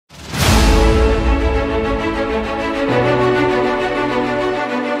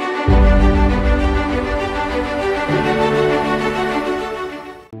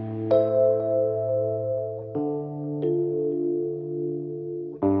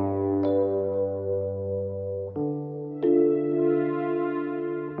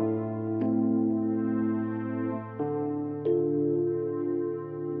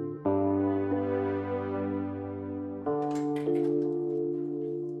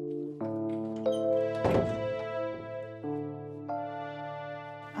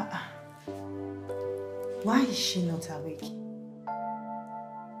Why is she not awake?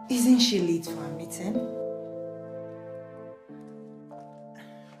 Isn't she late for a meeting?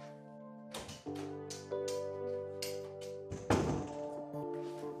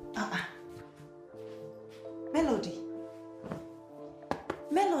 Melody.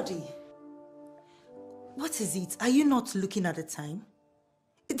 Melody. What is it? Are you not looking at the time?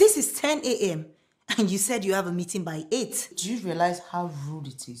 This is 10 a.m. and you said you have a meeting by 8. Do you realize how rude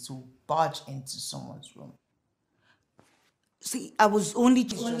it is to barge into someone's room? See, I was only...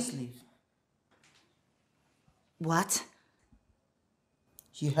 Just leave. What?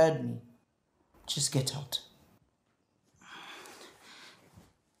 You heard me. Just get out.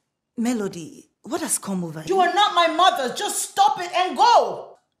 Melody, what has come over you? You are not my mother. Just stop it and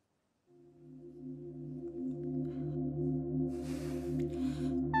go.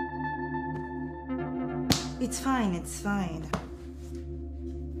 It's fine, it's fine.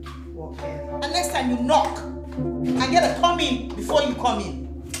 Whatever. And next time you knock, I gotta come in before you come in.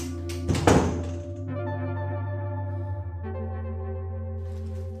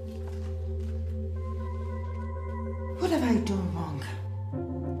 What have I done wrong?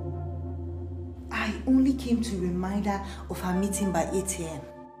 I only came to remind her of her meeting by 8 a.m.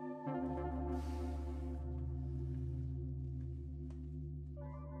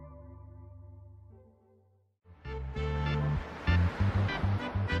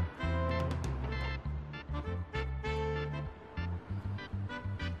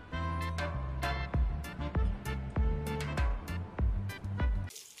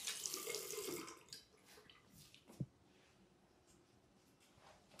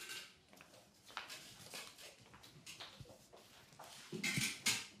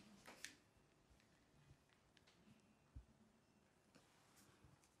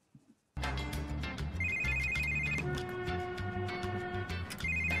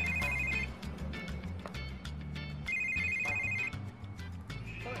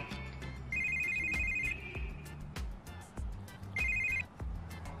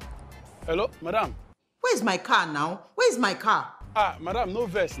 Hello, madam. Where's my car now? Where's my car? Ah, madam, no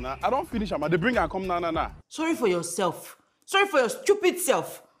verse now. I don't finish. They bring and come now. Sorry for yourself. Sorry for your stupid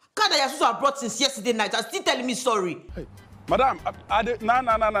self. Car that you're supposed to have brought since yesterday night. You're still telling me sorry. Hey, madam,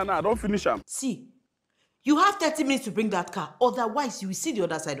 I don't finish them. See, you have 30 minutes to bring that car. Otherwise, you will see the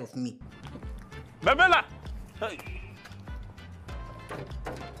other side of me. Bebela! Hey.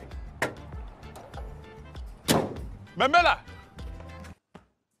 Bebela!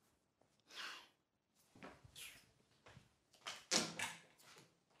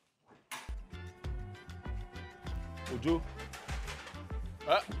 Ojo.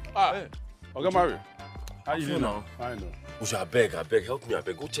 Hey. Okay, Mario. How you doing now? I know. Ojo, I beg, help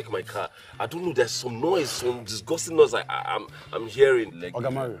me, go check my car. I don't know, there's some noise, some disgusting noise I'm hearing. Like, okay,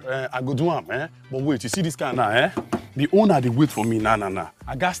 Mario, I go do am, But wait, you see this car now, The owner, they wait for me, nah.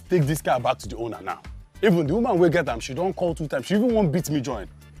 I got to take this car back to the owner now. Even the woman will get them, she don't call 2 times. She even won't beat me join.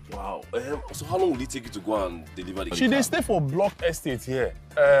 Wow. So how long will it take you to go and deliver the car? They stay for Block Estate here.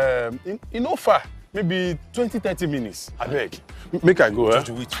 In no far. Maybe 20-30 minutes. I beg. Make I go,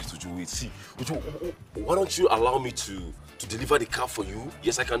 Ojo, wait. See, Ojo, why don't you allow me to deliver the car for you?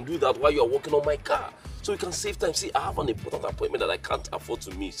 Yes, I can do that while you are working on my car. So you can save time. See, I have an important appointment that I can't afford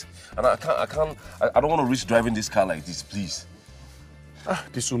to miss. And I don't want to risk driving this car like this, please.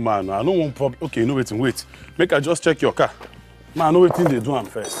 This woman, I don't want problem. Okay, no waiting, wait. Make I just check your car. Man, I know what thing they do am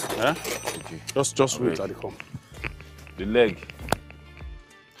first. Okay. Just wait till they come. The leg.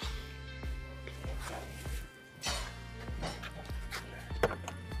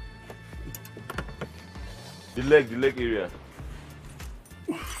 The leg area.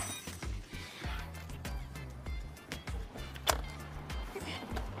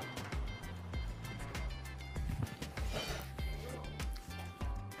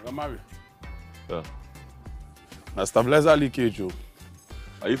 Mario. Yeah. My stabilizer leakage, oh.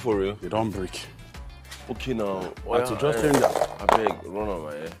 Are you for real? They don't break. Okay now. Why to just change that? I beg, run on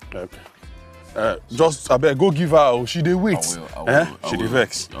my hair. Okay. Just I beg, go give her. Oh, she dey wait. I will. She dey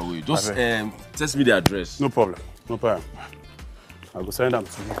vex. I will. Just text me the address. No problem. I go send them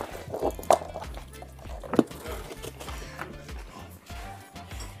to you.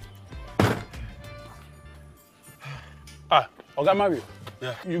 Oga Mario.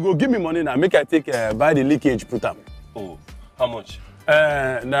 Yeah. You go give me money now. Make I take buy the leakage, put them. Oh, how much?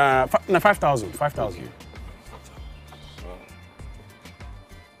 Na 5,000. 5,000. Okay.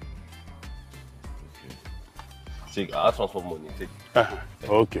 Take, I'll transfer money. Take.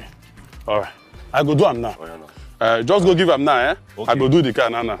 Okay. All right. I go do them now. Oh, yeah, no. Just go give them now, Okay. I go do the car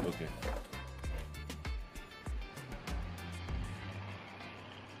now. Okay.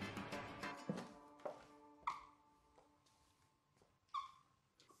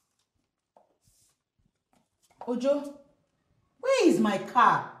 Ojo, where is my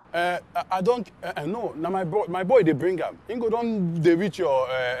car? I don't no. Now my boy they bring him. Ingo don't they reach your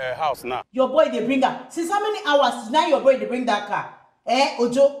house now. Your boy they bring her. Since how many hours now your boy they bring that car?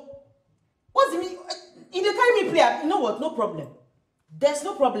 Ojo? What's the mean? If they carry me play, you know what? No problem. There's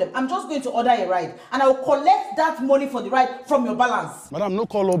no problem. I'm just going to order a ride and I will collect that money for the ride from your balance. Madam, no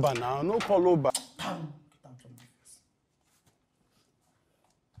call over now. No call over.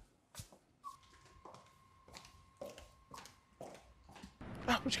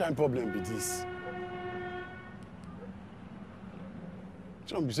 Which kind of problem be this?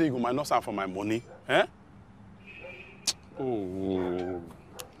 Don't be saying you go minus out for my money, eh? Oh.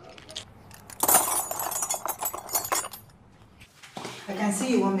 I can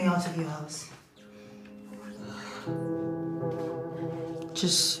see you want me out of your house.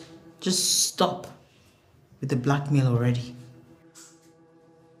 Just stop with the blackmail already.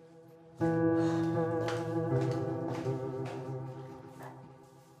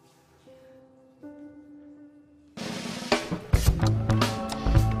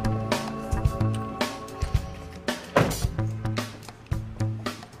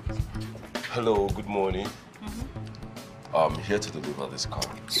 Hello, good morning. I'm here to deliver this car.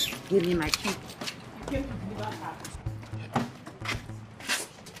 Give me my key.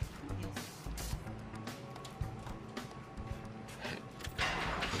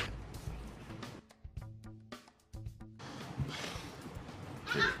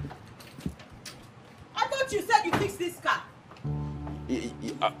 I thought you said you fixed this car.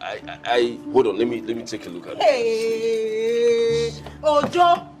 I hold on, let me take a look at it. Hey,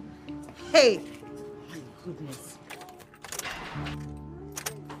 Ojo. Hey, my goodness.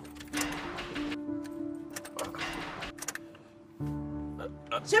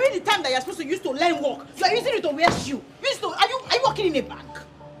 During the time that you're supposed to use to learn work, you are using it to wear shoe. Are you working in a bank?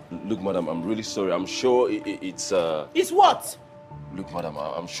 Look, madam, I'm really sorry. I'm sure it's It's what? Look, madam,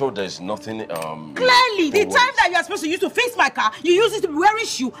 I'm sure there's nothing Clearly, the time that you are supposed to use to fix my car, you use it to be wearing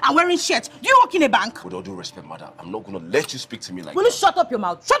shoe and wearing shirt. Do you work in a bank? With all due respect, madam, I'm not gonna let you speak to me like Will that. you shut up your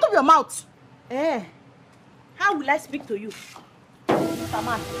mouth? Shut up your mouth! How will I speak to you? Mr.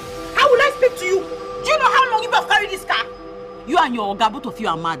 Man, how will I speak to you? Do you know how long you have carried this car? You and your Oga, both of you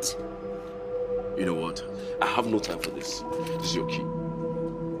are mad. You know what? I have no time for this. This is your key.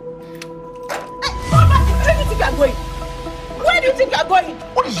 Where do you think you are going? Where do you think you are going?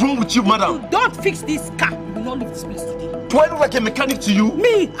 What is wrong with you, madam? You don't fix this car. You will not leave this place today. Do I look like a mechanic to you?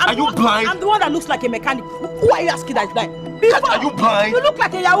 Me? Are you blind? I'm the one that looks like a mechanic. Who are you asking that is blind? Are you blind? You look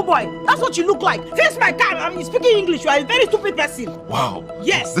like a Yahoo boy. That's what you look like. Fix my car. I'm speaking English. You are a very stupid person. Wow.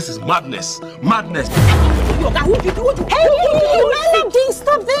 Yes. This is madness. Madness. Hey,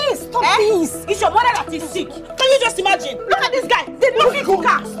 Stop this! Stop this! It's your mother that is sick. Can you just imagine? Look at this guy. They don't fix the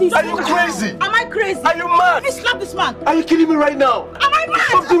car. Are you crazy? Am I crazy? Are you mad? Please slap this man. Are you kidding me right now? Am I mad?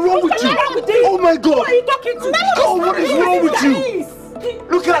 Something wrong with you? What's wrong with you? Oh my God. Who are you talking to? Oh, what is wrong with you?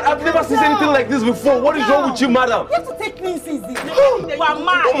 Look at, I've never seen anything like this before. What is wrong with you, madam? You have to take things easy. You are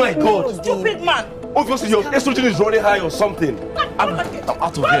mad. Oh my God. Stupid man. Obviously, your estrogen is running high or something. I'm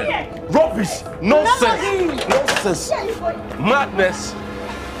out of here. Rubbish. Nonsense. Nonsense. Madness.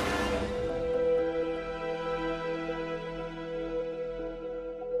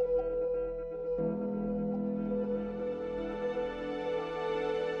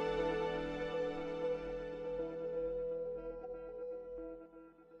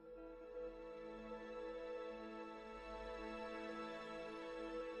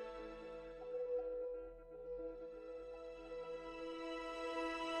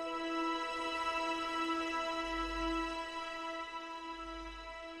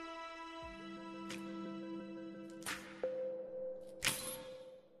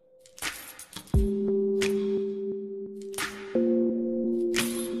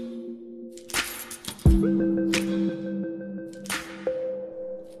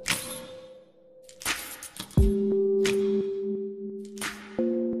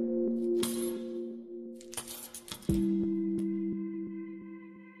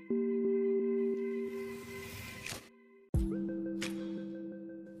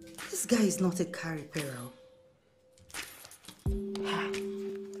 This guy is not a car repairer.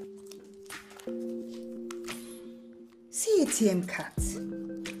 See ATM card.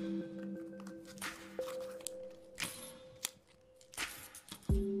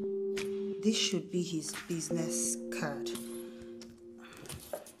 This should be his business card.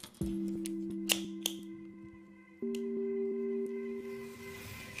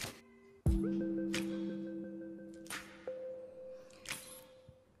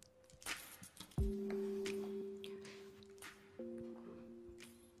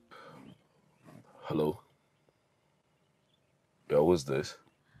 Hello? who's this?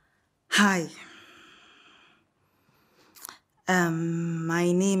 Hi.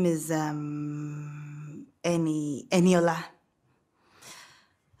 My name is Eniola.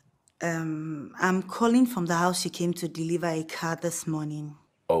 I'm calling from the house you came to deliver a car this morning.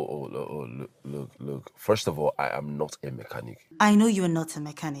 Look. First of all, I am not a mechanic. I know you're not a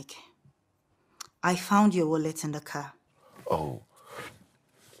mechanic. I found your wallet in the car. Oh,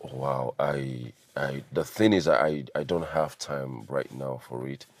 wow. The thing is, I don't have time right now for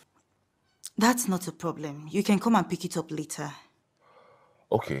it. That's not a problem. You can come and pick it up later.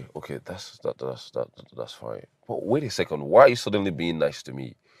 Okay, that's fine. But wait a second, why are you suddenly being nice to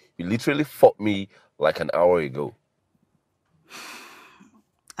me? You literally fought me like an hour ago.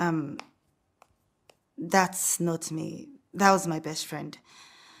 That's not me. That was my best friend.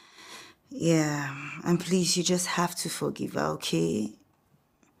 Yeah, and please, you just have to forgive her, okay?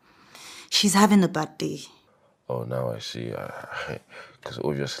 She's having a bad day. Oh, now I see. Because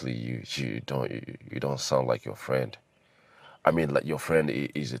obviously you don't sound like your friend. I mean, like, your friend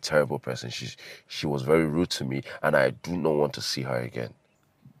is a terrible person. She was very rude to me, and I do not want to see her again.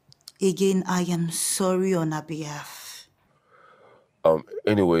 Again, I am sorry on her behalf.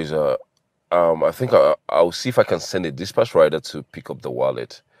 Anyways, I think I'll see if I can send a dispatch rider to pick up the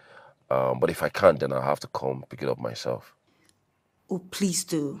wallet. But if I can't, then I'll have to come pick it up myself. Oh, please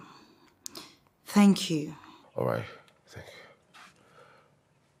do. Thank you. All right, thank you.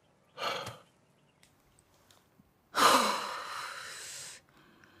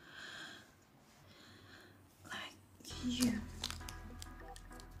 You.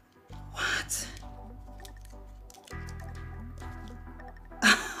 What?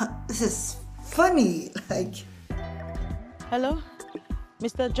 This is funny. Hello?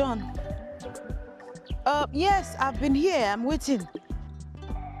 Mr. John? Yes, I've been here. I'm waiting.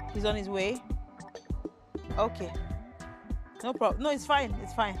 He's on his way? Okay. No problem. No, it's fine.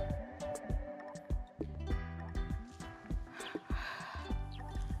 It's fine.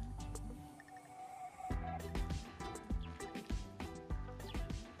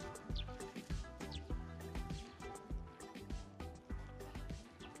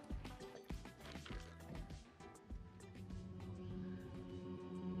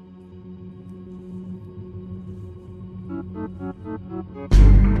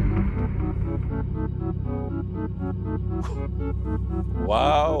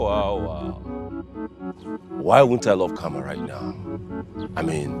 Wow. Why wouldn't I love karma right now? I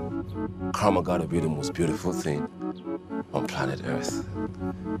mean, karma gotta be the most beautiful thing on planet Earth.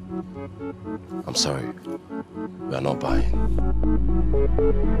 I'm sorry, we are not buying.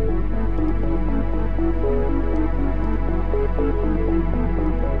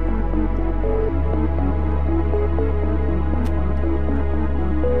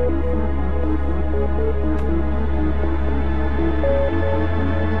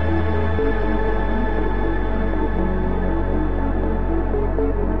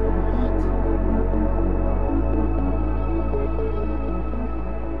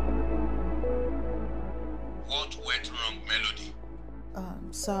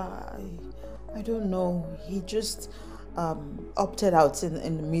 Sir, I don't know. He just opted out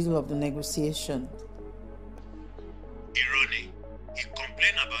in the middle of the negotiation. Irony, he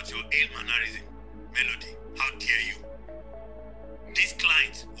complained about your ill mannerism. Melody, how dare you? This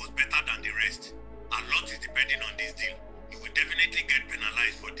client was better than the rest. A lot is depending on this deal. You will definitely get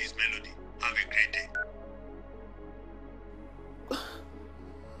penalized for this, Melody. Have a great day.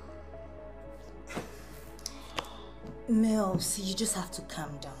 Mel, see, you just have to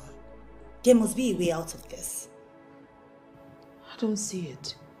calm down. There must be a way out of this. I don't see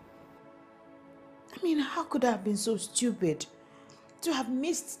it. I mean, how could I have been so stupid to have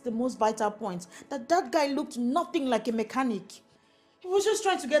missed the most vital point, that guy looked nothing like a mechanic. He was just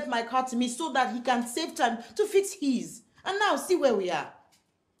trying to get my car to me so that he can save time to fix his. And now see where we are.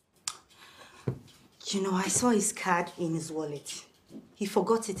 You know, I saw his card in his wallet. He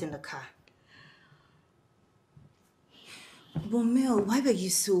forgot it in the car. But Mel, why were you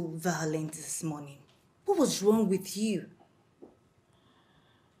so violent this morning? What was wrong with you?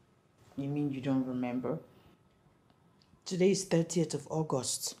 You mean you don't remember? Today is 30th of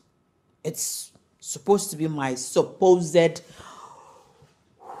August. It's supposed to be my supposed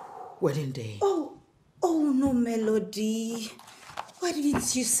wedding day. Oh no, Melody. Why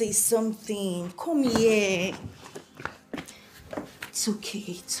didn't you say something? Come here. It's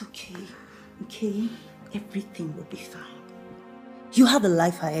okay. Okay? Everything will be fine. You have a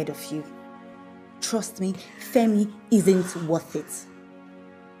life ahead of you. Trust me, Femi isn't worth it.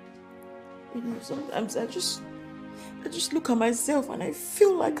 You know, sometimes I just look at myself and I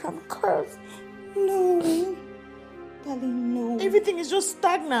feel like I'm cursed. No. Darling, no. Everything is just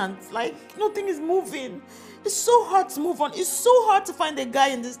stagnant. Like, nothing is moving. It's so hard to move on. It's so hard to find a guy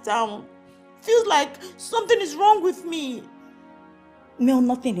in this town. Feels like something is wrong with me. Mel,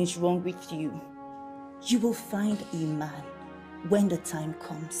 nothing is wrong with you. You will find a man when the time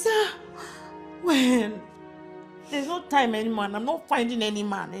comes. When? There's no time anymore, and I'm not finding any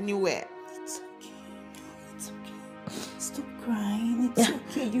man anywhere. It's okay. It's okay. Stop crying. It's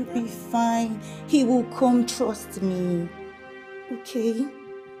okay. You'll be fine. He will come. Trust me. Okay?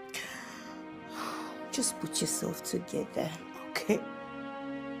 Just put yourself together. Okay.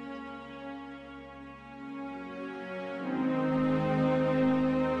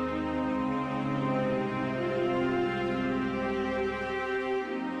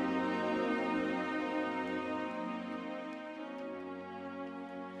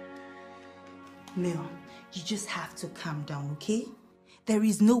 Mel, you just have to calm down, okay? There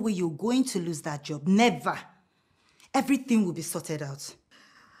is no way you're going to lose that job. Never. Everything will be sorted out.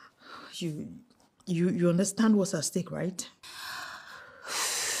 You understand what's at stake, right?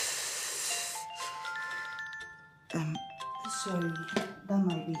 Sorry, that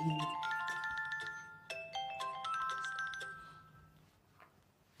might be him.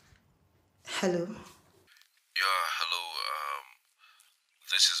 Hello? Yeah, hello.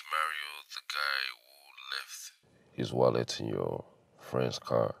 This is Mario, the guy who left his wallet in your friend's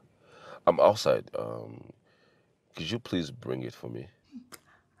car. I'm outside. Could you please bring it for me?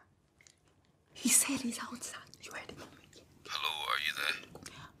 He said he's outside. You heard him. Hello, are you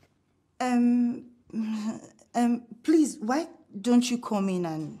there? Please, why don't you come in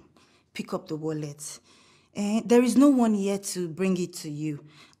and pick up the wallet? There is no one here to bring it to you,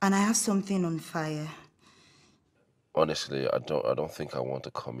 and I have something on fire. Honestly, I don't think I want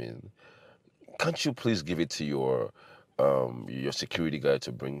to come in. Can't you please give it to your security guy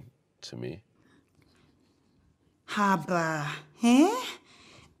to bring to me? Haba, eh?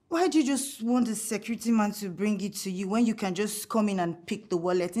 Why do you just want the security man to bring it to you when you can just come in and pick the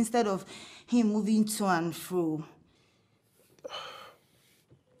wallet instead of him moving to and fro?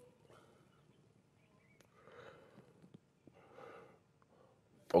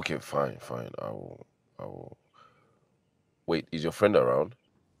 Okay, fine. I will. Wait, is your friend around?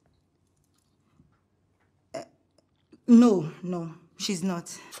 No, she's not.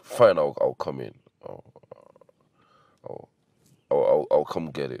 Fine, I'll come in. I'll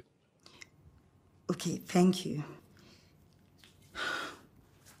come get it. Okay, thank you.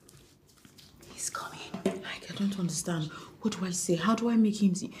 He's coming. I don't understand. What do I say? How do I make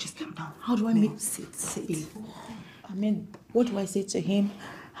him see? Just calm down. How do I make sit? I mean, what do I say to him?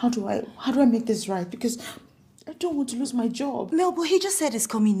 How do I make this right? Because I don't want to lose my job. Mel, but he just said he's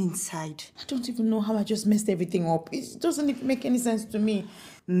coming inside. I don't even know how I just messed everything up. It doesn't even make any sense to me.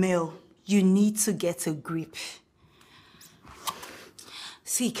 Mel, you need to get a grip.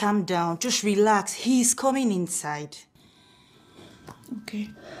 See, calm down. Just relax. He's coming inside. Okay.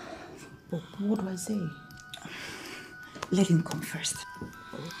 But what do I say? Let him come first.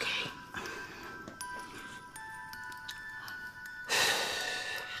 Okay.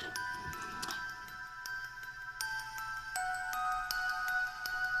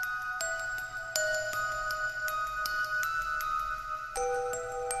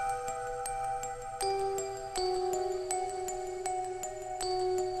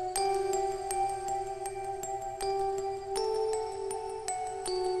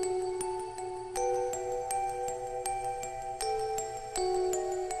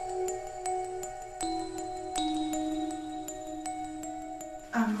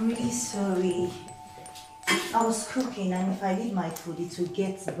 I'm really sorry. I was cooking, and if I leave my food, it will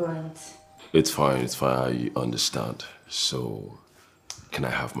get burnt. It's fine. I understand. So, can I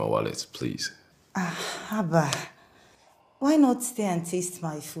have my wallet, please? Haba, why not stay and taste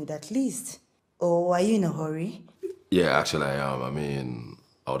my food at least? Or are you in a hurry? Yeah, actually I am. I mean,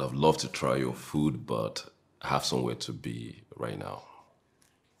 I would have loved to try your food, but I have somewhere to be right now.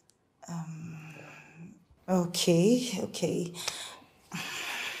 Okay.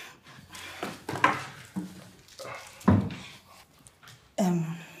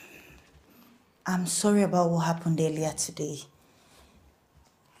 I'm sorry about what happened earlier today.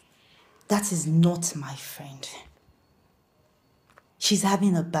 That is not my friend. She's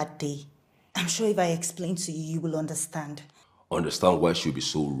having a bad day. I'm sure if I explain to you, you will understand. Understand why she'll be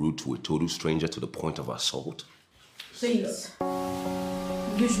so rude to a total stranger to the point of assault? Please.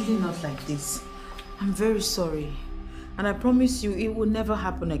 Usually not like this. I'm very sorry. And I promise you it will never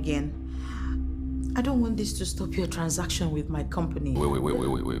happen again. I don't want this to stop your transaction with my company.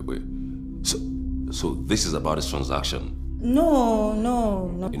 Wait. So this is about this transaction? No, no,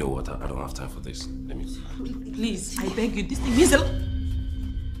 no. You know what? I don't have time for this. Let me... Please, I beg you. This thing means a lot.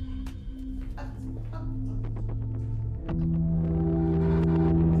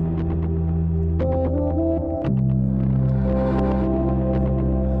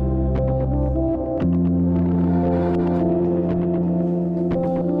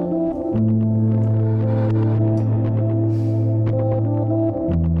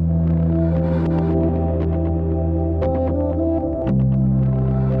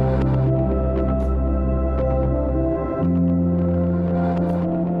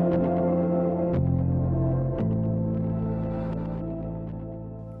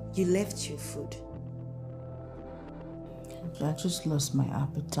 You left your food. I just lost my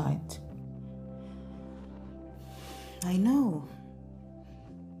appetite. I know.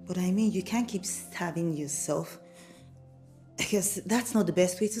 But I mean, you can't keep starving yourself. Because that's not the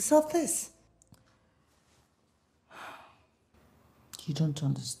best way to solve this. You don't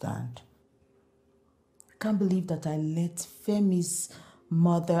understand. I can't believe that I let Femi's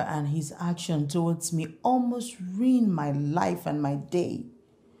mother and his action towards me almost ruin my life and my day.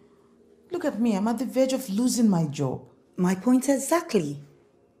 Look at me, I'm at the verge of losing my job. My point exactly.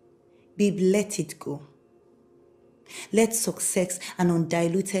 Babe, let it go. Let success and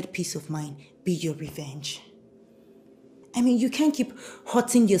undiluted peace of mind be your revenge. I mean, you can't keep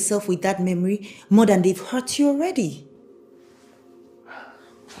hurting yourself with that memory more than they've hurt you already.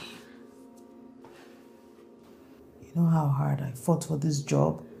 You know how hard I fought for this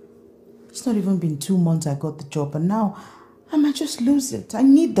job? It's not even been 2 months I got the job, and now I might just lose it. I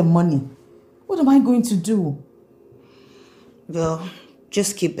need the money. What am I going to do? Well,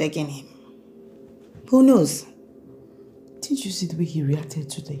 just keep begging him. Who knows? Didn't you see the way he reacted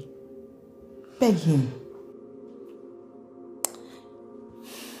today? Beg him.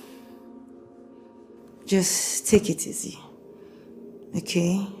 Just take it easy.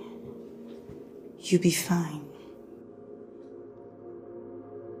 Okay? You'll be fine.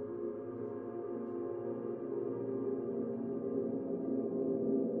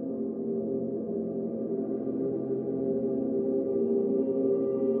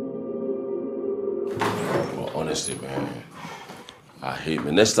 Honestly, man, I hate,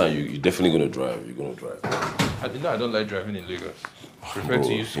 man. Next time, you're definitely gonna drive. You're gonna drive. I don't like driving in Lagos. Prefer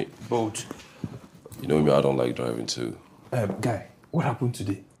to use boat. You know me, I don't like driving too. Guy, what happened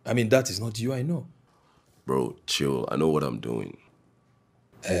today? I mean, that is not you, I know. Bro, chill. I know what I'm doing.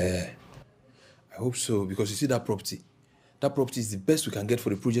 I hope so, because you see that property. That property is the best we can get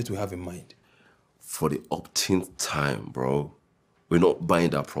for the project we have in mind. For the upteenth time, bro. We're not buying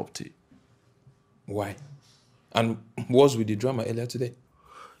that property. Why? And what's with the drama earlier today?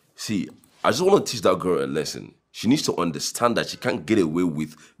 See, I just want to teach that girl a lesson. She needs to understand that she can't get away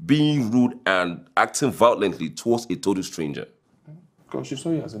with being rude and acting violently towards a total stranger. Because she saw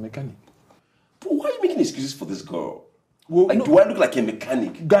you as a mechanic. But why are you making excuses for this girl? Well, like, no, do I look like a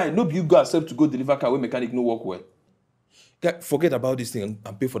mechanic? Guy, no be you go accept to go deliver car where mechanic no work well. Guy, forget about this thing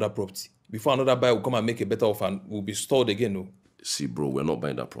and pay for that property. Before another buyer will come and make a better offer and will be stalled again, no? See, bro, we're not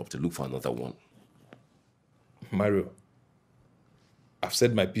buying that property. Look for another one. Mario, I've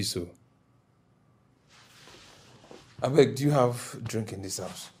said my piece, so. I beg, do you have drink in this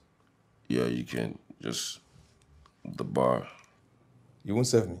house? Yeah, you can. Just the bar. You won't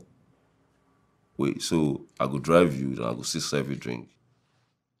serve me? Wait, so I go drive you, then I go still serve you drink.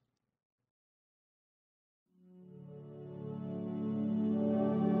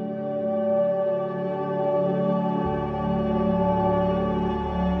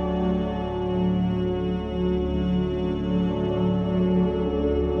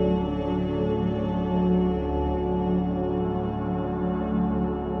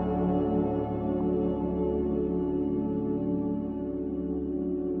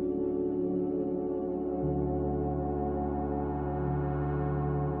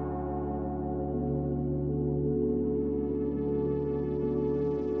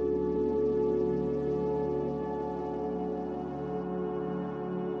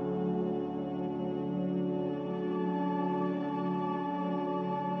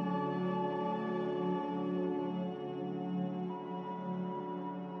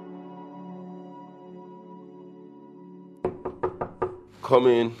 Come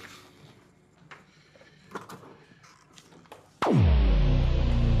in.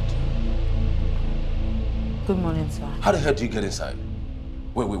 Good morning, sir. How the hell do you get inside?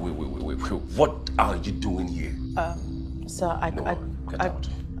 Wait. What are you doing here? Sir, Get out.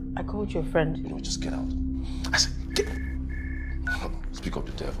 I called your friend. You know, just get out. I said, get. Speak up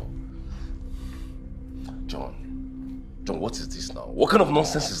the devil. John, what is this now? What kind of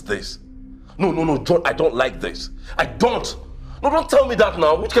nonsense is this? No, John, I don't like this. I don't. No, don't tell me that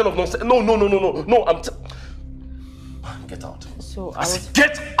now. Which kind of nonsense? No, No, get out. So I said,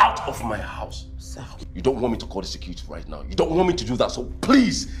 get out of my house. Sir. You don't want me to call the security right now. You don't want me to do that, so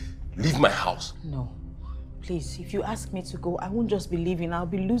please leave my house. No. Please, if you ask me to go, I won't just be leaving. I'll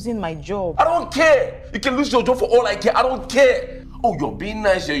be losing my job. I don't care. You can lose your job for all I care. I don't care. Oh, you're being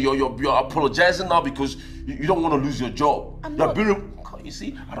nice. You're apologizing now because you don't want to lose your job. You're being... You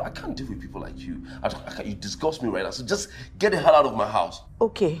see, I can't deal with people like you. You disgust me right now. So just get the hell out of my house.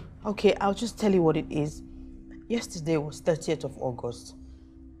 Okay. I'll just tell you what it is. Yesterday was 30th of August.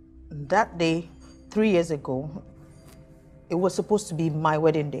 That day, 3 years ago, it was supposed to be my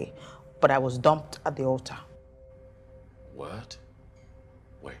wedding day, but I was dumped at the altar. What?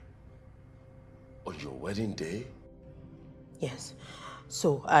 Wait. On your wedding day? Yes.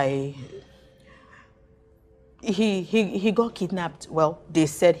 So he got kidnapped. Well, they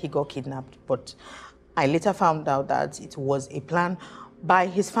said he got kidnapped, but I later found out that it was a plan by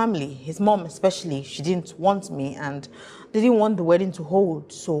his family. His mom especially, she didn't want me and they didn't want the wedding to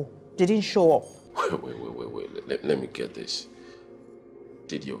hold, so they didn't show up. Wait. Let me get this.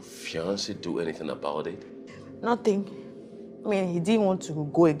 Did your fiancé do anything about it? Nothing. I mean, he didn't want to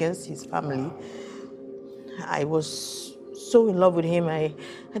go against his family. I was so in love with him. I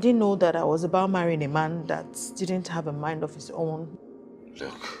didn't know that I was about marrying a man that didn't have a mind of his own.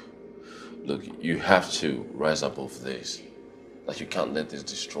 Look, you have to rise above this. Like, you can't let this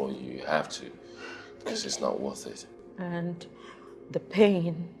destroy you. You have to, because it's not worth it. And the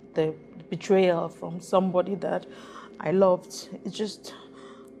pain, the betrayal from somebody that I loved, it just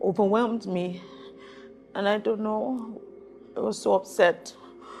overwhelmed me. And I don't know, I was so upset.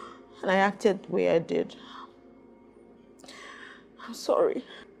 And I acted the way I did. I'm sorry.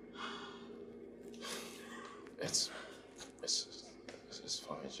 It's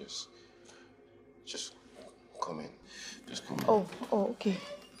fine. Just come in. Just come in. Oh, okay.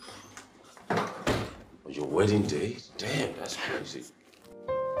 Your wedding day? Damn, that's crazy.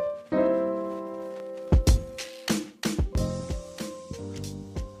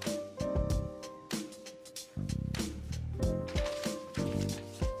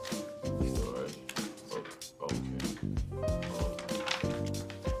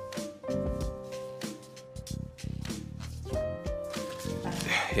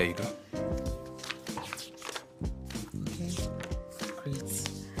 Here you go. Okay, great.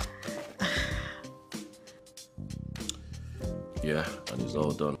 Yeah, and it's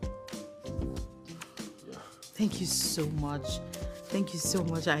all done. Thank you so much. Thank you so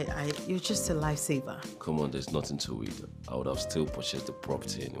much. You're just a lifesaver. Come on, there's nothing to it. I would have still purchased the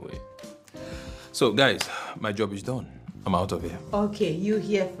property anyway. So, guys, my job is done. I'm out of here. Okay, you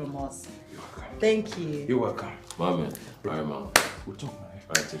hear from us. You're welcome. Thank you. You're welcome. My man. All right, man. We'll talk, man.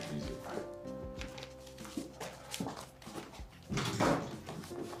 All right, take it easy.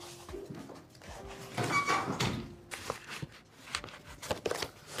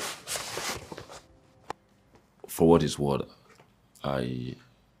 For what is what, I'm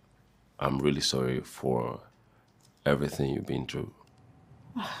really sorry for everything you've been through.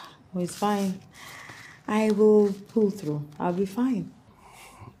 Oh, it's fine. I will pull through. I'll be fine.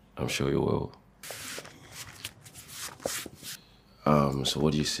 I'm sure you will. So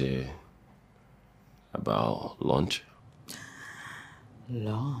what do you say about lunch?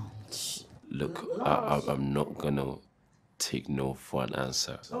 Lunch? Look, I'm not gonna take no for an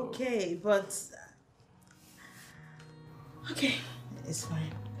answer. So. Okay, but... Okay, it's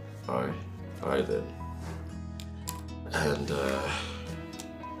fine. All right then. And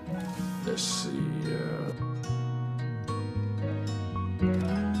let's see.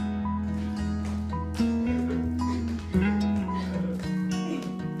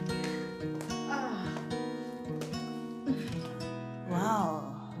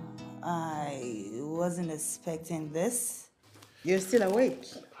 Wow, I wasn't expecting this. You're still awake?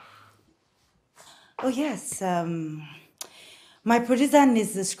 Oh yes, my producer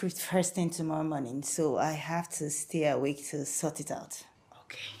needs the script first thing tomorrow morning, so I have to stay awake to sort it out.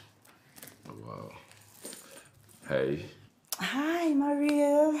 Okay. Wow. Hey. Hi,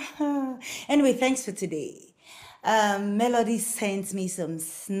 Mario. Anyway, thanks for today. Melody sent me some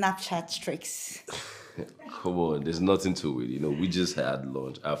Snapchat tricks. Come on, there's nothing to it. You know, we just had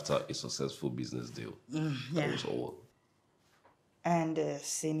lunch after a successful business deal. Yeah. That was all. And the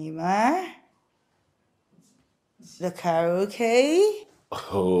cinema. The karaoke.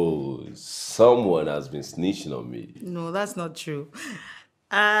 Oh, someone has been snitching on me. No, that's not true.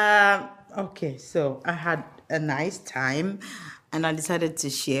 Okay, so I had a nice time and I decided to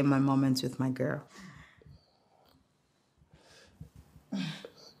share my moments with my girl.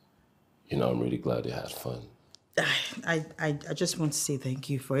 You know, I'm really glad you had fun. I just want to say thank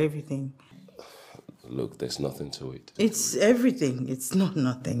you for everything. Look, there's nothing to it. It's everything. It's not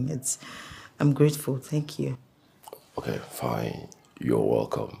nothing. I'm grateful. Thank you. Okay, fine. You're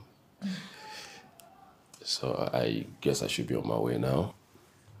welcome. So I guess I should be on my way now.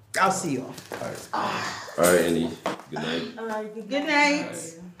 I'll see you all. All right. All right, Annie. Good night. All right. Good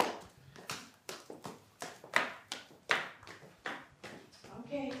night.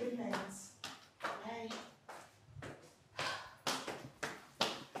 Okay, good night. Bye.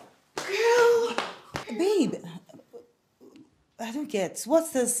 Girl! Babe, I don't get.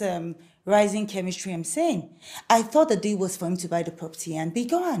 What's this rising chemistry I'm saying? I thought the deal was for him to buy the property and be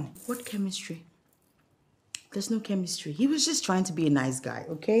gone. What chemistry? There's no chemistry. He was just trying to be a nice guy,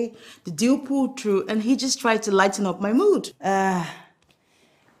 okay? The deal pulled through and he just tried to lighten up my mood.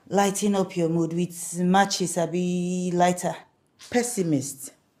 Lighten up your mood with matches, be lighter.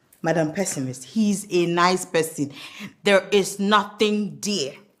 Pessimist. Madam Pessimist. He's a nice person. There is nothing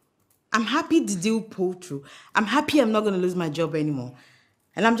there. I'm happy the deal pulled through. I'm happy I'm not going to lose my job anymore.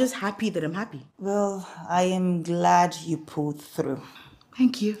 And I'm just happy that I'm happy. Well, I am glad you pulled through.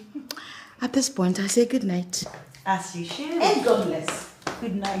 Thank you. At this point, I say good night. As you should. And God bless.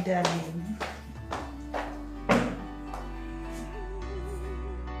 Good night, darling.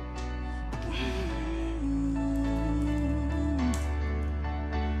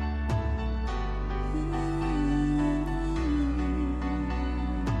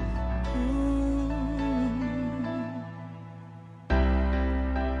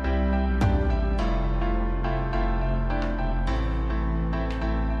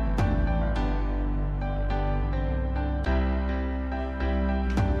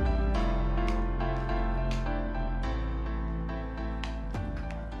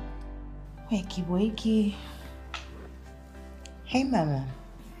 Wakey, wakey. Hey, Mama.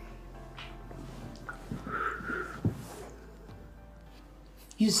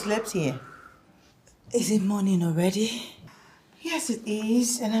 You slept here? Is it morning already? Yes, it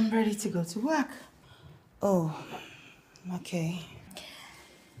is, and I'm ready to go to work. Oh, okay.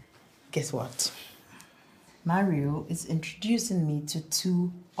 Guess what? Mario is introducing me to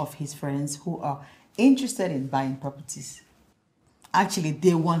two of his friends who are interested in buying properties. Actually,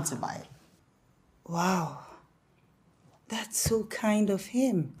 they want to buy it. Wow. That's so kind of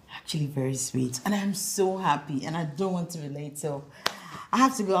him. Actually, very sweet. And I'm so happy, and I don't want to be late, so I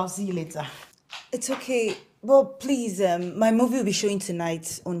have to go. I'll see you later. It's okay. Well, please, my movie will be showing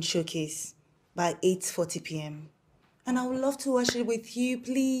tonight on Showcase by 8:40 p.m. And I would love to watch it with you,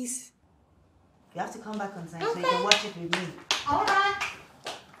 please. You have to come back on time so you can watch it with me. All right.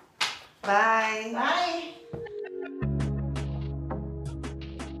 Bye. Bye.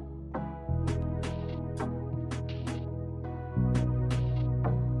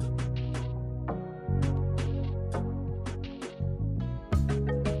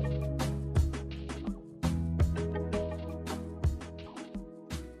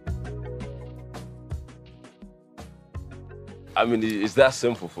 I mean, it's that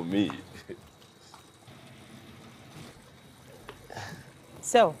simple for me.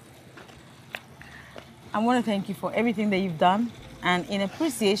 So, I want to thank you for everything that you've done. And in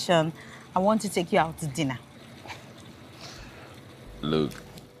appreciation, I want to take you out to dinner. Look,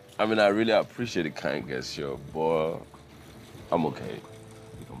 I mean, I really appreciate the kind gesture, but I'm okay.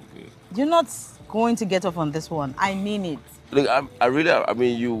 I'm okay. You're not going to get off on this one. I mean it. Look, I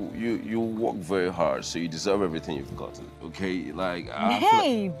mean, you work very hard, so you deserve everything you've gotten, okay? Like,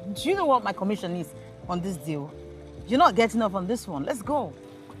 Hey, do you know what my commission is on this deal? You're not getting off on this one. Let's go.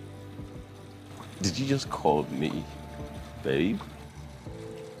 Did you just call me babe?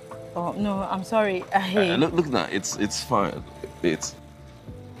 Oh, no, I'm sorry. Look now, it's fine. It's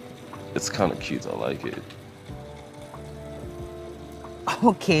kind of cute. I like it.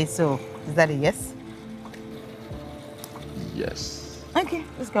 Okay, so is that a yes? Yes. Okay,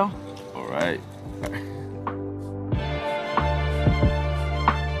 let's go. All right.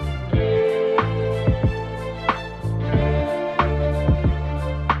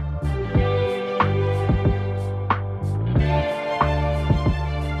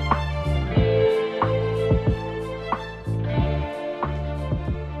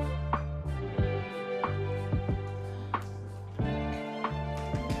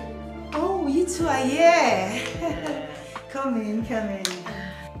 Oh, you two are here. Come in, come in.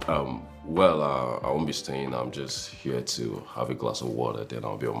 Well, I won't be staying. I'm just here to have a glass of water, then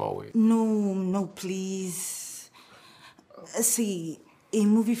I'll be on my way. No, please. See, a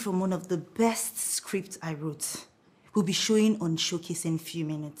movie from one of the best scripts I wrote will be showing on Showcase in a few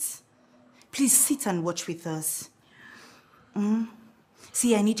minutes. Please sit and watch with us.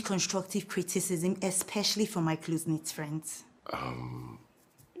 See, I need constructive criticism, especially from my close-knit friends.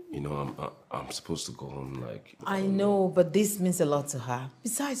 You know, I'm supposed to go home, like... I know, but this means a lot to her.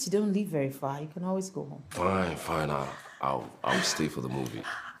 Besides, you don't live very far. You can always go home. Fine. I'll stay for the movie.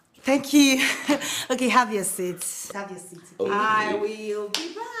 Thank you. Okay, have your seats. Have your seats. Okay? Okay. I will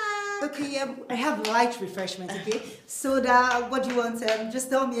be back. Okay, I have light refreshment, okay? Soda, what do you want?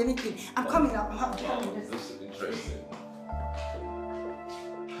 Just tell me anything. I'm coming up. I'm coming. This is interesting.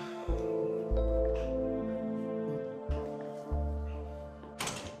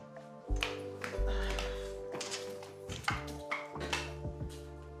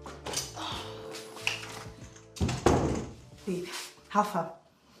 Babe, how far?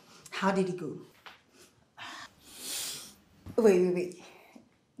 How did it go? Wait.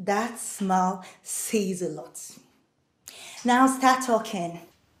 That smile says a lot. Now start talking.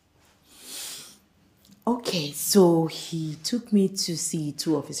 Okay, so he took me to see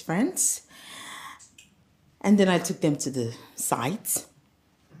 2 of his friends. And then I took them to the site.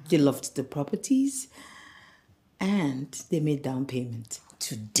 They loved the properties. And they made down payment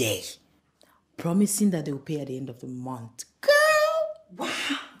today, promising that they will pay at the end of the month. Wow.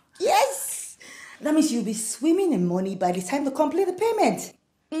 Yes. That means you'll be swimming in money by the time they complete the payment.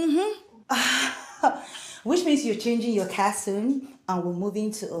 Which means you're changing your car soon and we're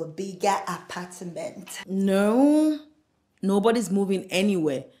moving to a bigger apartment. No, nobody's moving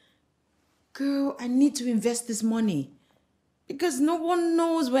anywhere. Girl, I need to invest this money because no one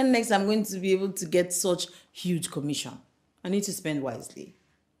knows when next I'm going to be able to get such huge commission. I need to spend wisely.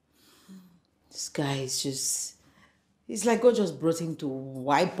 This guy is just... It's like God just brought him to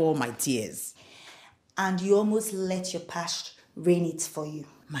wipe all my tears. And you almost let your past rain it for you.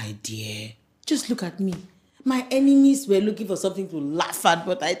 My dear, just look at me. My enemies were looking for something to laugh at,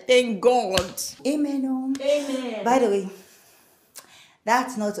 but I thank God. Amen. Amen. By the way,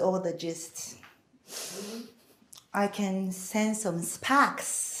 that's not all the gist. I can sense some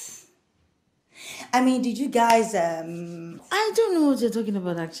sparks. I mean, did you guys... I don't know what you're talking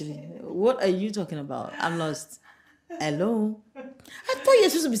about, actually. What are you talking about? I'm lost. Hello? I thought you were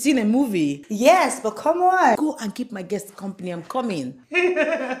supposed to be seeing a movie. Yes, but come on. Go and keep my guest company. I'm coming.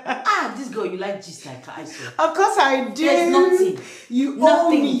 This girl, you like gist like I saw. Of course I do. There's nothing. You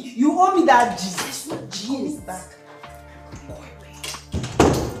Nothing. owe me. You owe me that gist. It's not gist. Back.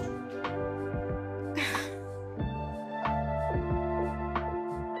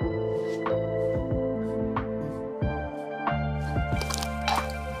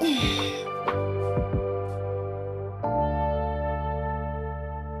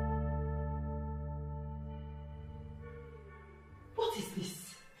 What is this?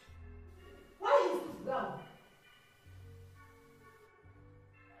 Why is this down?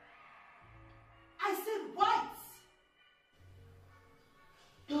 I said white.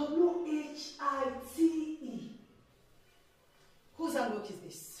 WHITE. Whose handwork is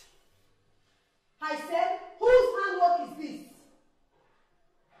this? I said, whose handwork is this?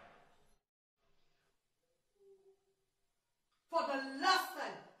 For the last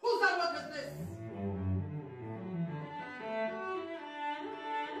time, whose handwork is this?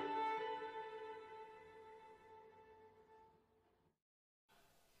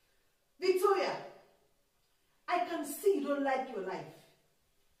 Victoria, I can see you don't like your life.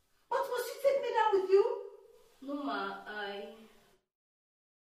 But must you take me down with you? No, ma,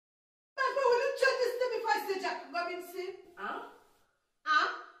 But will you check this thing before I say Jack Robinson? Huh?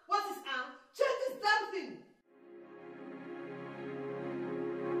 What is Check this damn thing.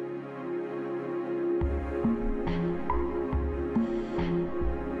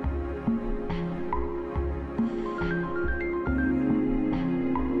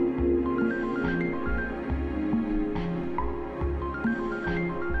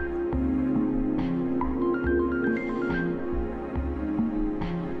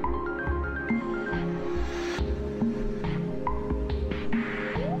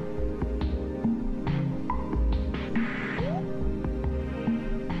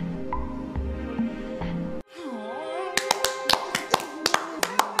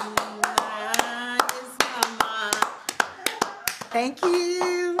 Thank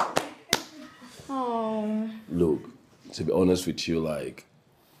you. Oh. Look, to be honest with you, like,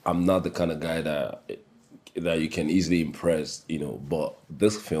 I'm not the kind of guy that you can easily impress, you know, but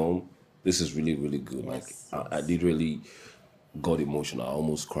this film, this is really, really good. Yes, like, I did really got emotional. I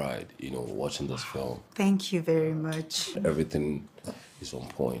almost cried, you know, watching this film. Thank you very much. Everything is on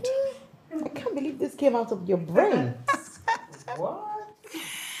point. I can't believe this came out of your brain. What?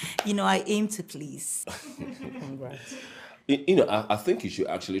 You know, I aim to please. Congrats. You know, I think you should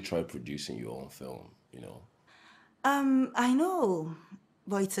actually try producing your own film, you know. I know,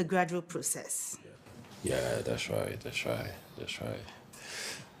 but it's a gradual process. Yeah, that's right.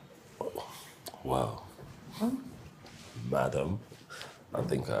 Well, madam, I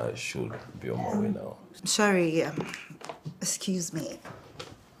think I should be on my way now. Sorry, excuse me.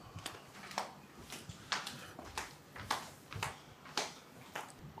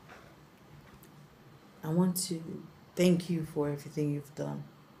 I want to thank you for everything you've done.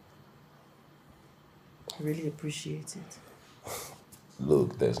 I really appreciate it.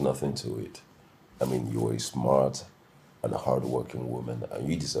 Look, there's nothing to it. I mean, you're a smart and a hardworking woman, and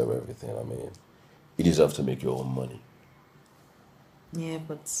you deserve everything. I mean, you deserve to make your own money. Yeah,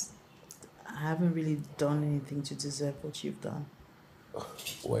 but I haven't really done anything to deserve what you've done.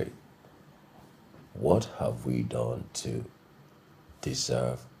 Wait, what have we done to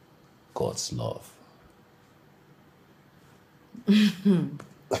deserve God's love?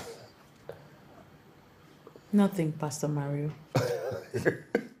 Nothing, Pastor Mario.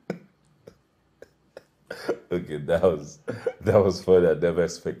 Okay, that was funny. I never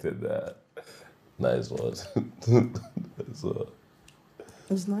expected that. Nice one. Nice one.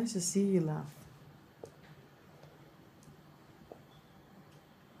 It's nice to see you laugh.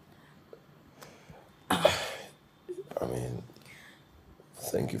 I mean,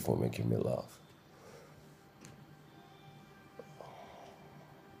 thank you for making me laugh.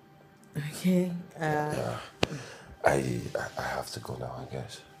 Okay. I have to go now, I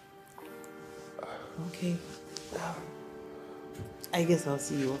guess. Okay. I guess I'll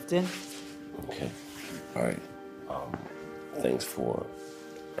see you often. Okay. All right. Thanks for,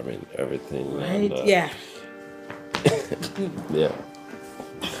 everything. Right? And, Yeah. Yeah.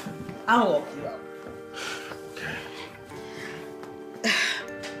 I'll walk you out.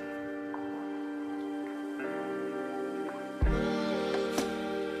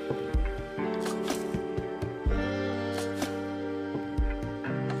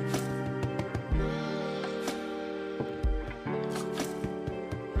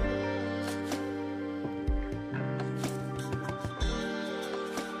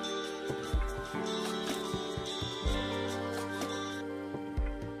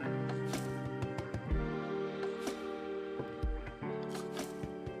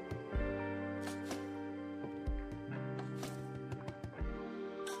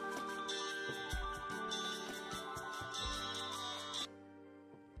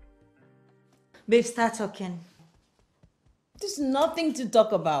 Babe, start talking. There's nothing to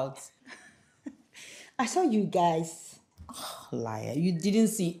talk about. I saw you guys. Liar, you didn't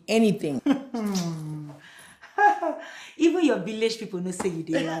see anything. Even your village people know say you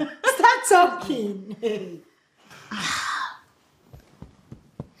did lie. Start talking.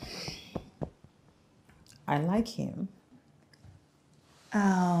 I like him.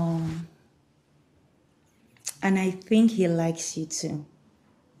 And I think he likes you too.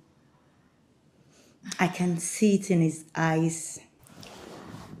 I can see it in his eyes.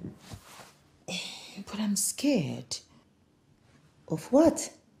 But I'm scared. Of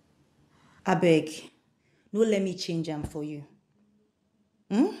what? I beg. No, let me change them for you.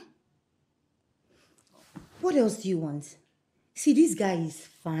 What else do you want? See, this guy is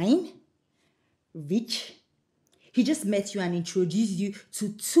fine, rich. He just met you and introduced you to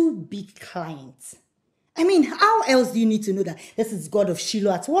 2 big clients. I mean, how else do you need to know that this is God of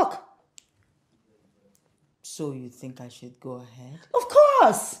Shiloh at work? So you think I should go ahead? Of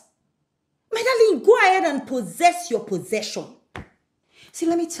course. My darling, go ahead and possess your possession. See,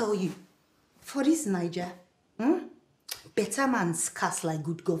 let me tell you, for this Niger, better man's cast like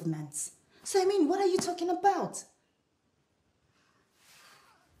good governance. So, I mean, what are you talking about?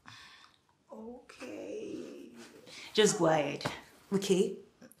 Okay. Just go ahead, okay?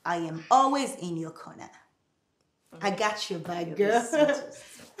 I am always in your corner. I got your back, girl.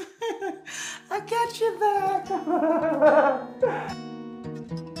 I got your back.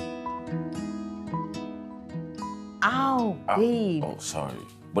 Ow, babe. Oh, sorry.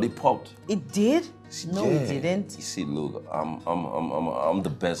 But it popped. It did? No, Yeah. it didn't. You see, look, I'm the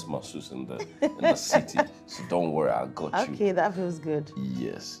best masseuse in the city. So don't worry, I got you. Okay, that feels good.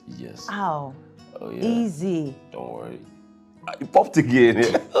 Yes. Ow. Oh yeah. Easy. Don't worry. It popped again.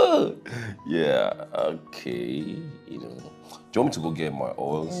 Yeah. Okay. Do you want me to go get my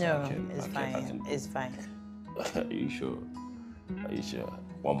oils? No, it's fine. It's fine. Are you sure?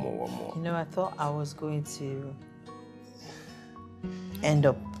 One more. I thought I was going to end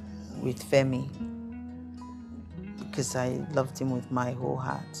up with Femi because I loved him with my whole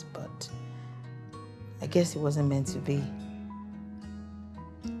heart, but I guess it wasn't meant to be.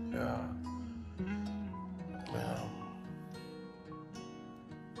 Yeah.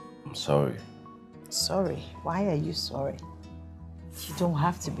 I'm sorry. Sorry? Why are you sorry? You don't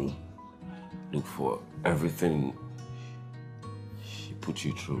have to be. Look, for everything she put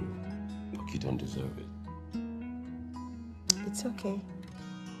you through, look, you don't deserve it. It's okay.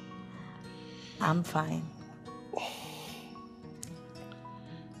 I'm fine.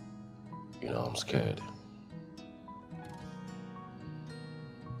 You know, I'm scared.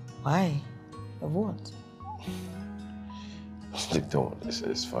 Why? Of what? Look, don't.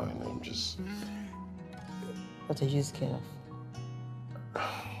 It's fine. I'm just... What are you scared of?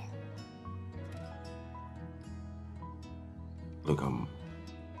 Look,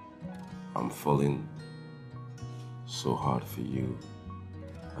 I'm falling so hard for you,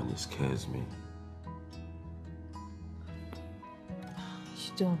 and it scares me.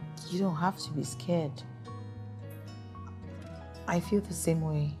 You don't have to be scared. I feel the same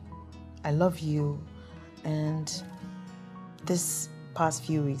way. I love you, and this past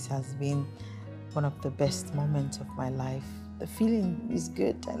few weeks has been one of the best moments of my life. The feeling is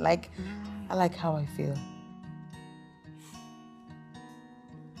good. I like how I feel.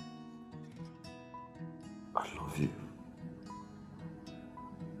 I love you.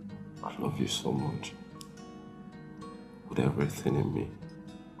 I love you so much. With everything in me.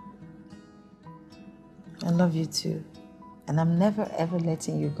 I love you too. And I'm never ever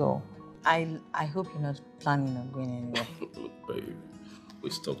letting you go. I hope you're not planning on going anywhere. Look, babe, we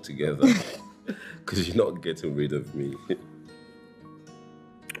stuck together. Because you're not getting rid of me.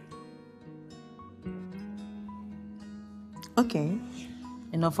 Okay.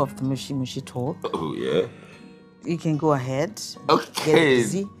 Enough of the mushy talk. Oh, yeah? You can go ahead. Okay. Get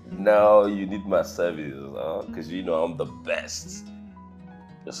busy. Now you need my service, because you know I'm the best.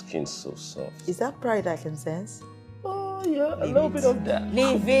 Your skin's so soft. Is that pride I can sense? Oh, yeah, a little bit of that.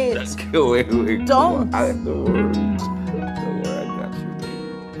 Leave it. Wait. Don't. Don't worry. Don't worry, I got you,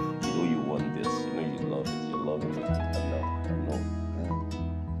 babe. You know you want this. You know you love it. You're loving it. I know.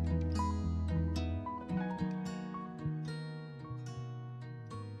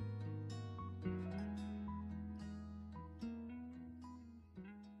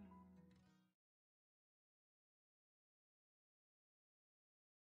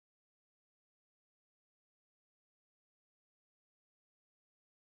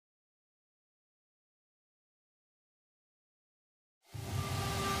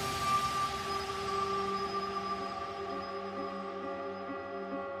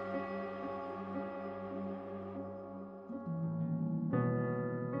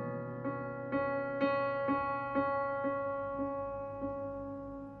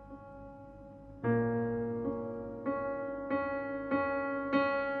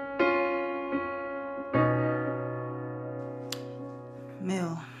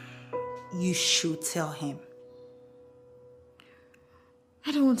 Mel, you should tell him.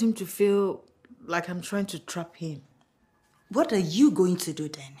 I don't want him to feel like I'm trying to trap him. What are you going to do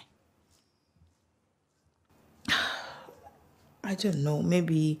then? I don't know.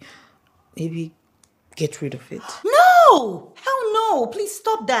 Maybe get rid of it. No! Hell no! Please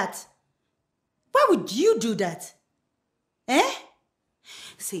stop that. Why would you do that? Eh?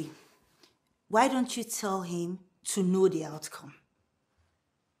 See, why don't you tell him to know the outcome?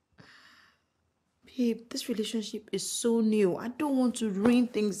 Babe, this relationship is so new. I don't want to ruin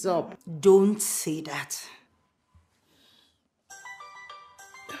things up. Don't say that.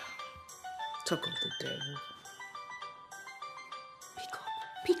 Talk of the devil.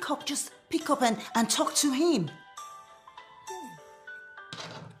 Pick up, just pick up and talk to him.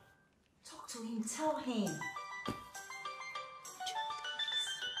 Talk to him, tell him.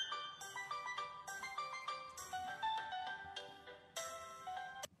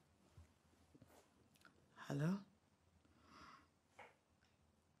 Hello?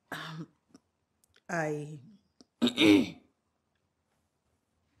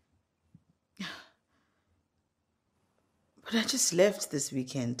 But I just left this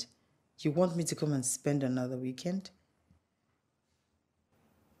weekend. You want me to come and spend another weekend?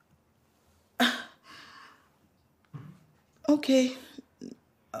 Okay.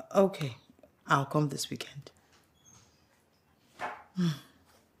 Okay. I'll come this weekend.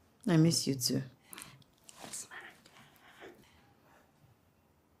 I miss you too.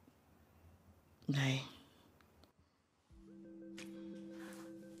 Bye.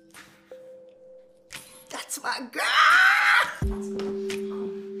 That's my girl!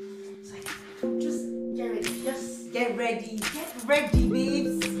 Just get ready. Get ready,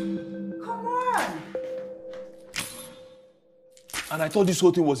 babes. Come on. And I thought this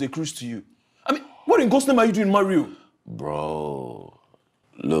whole thing was a cruise to you. I mean, what in God's name are you doing, Mario? Bro,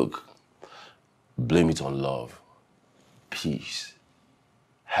 look, blame it on love, peace,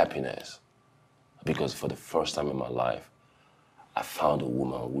 happiness. Because for the first time in my life, I found a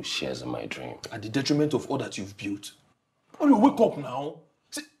woman who shares in my dream. At the detriment of all that you've built. Mario, wake up now.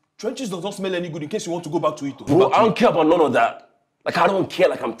 See, trenches does not smell any good in case you want to go back to it. Bro, I don't care about none of that. Like, I don't care.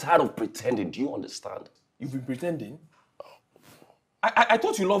 Like, I'm tired of pretending. Do you understand? You've been pretending? I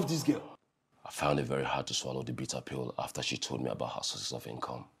thought you loved this girl. I found it very hard to swallow the bitter pill after she told me about her sources of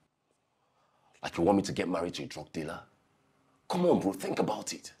income. Like, you want me to get married to a drug dealer? Come on, bro, think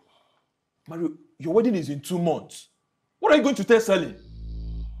about it. Mario, your wedding is in 2 months. What are you going to tell Sally?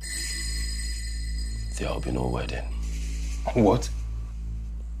 There'll be no wedding. What?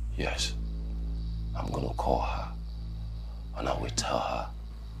 Yes. I'm gonna call her, and I will tell her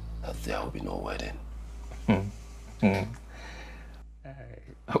that there will be no wedding.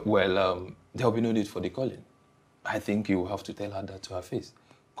 Well, there will be no need for the calling. I think you will have to tell her that to her face,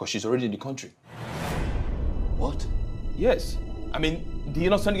 because she's already in the country. What? Yes. I mean, the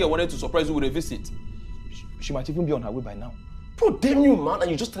innocent girl wanted to surprise you with a visit. She might even be on her way by now. Bro, damn you, man. Are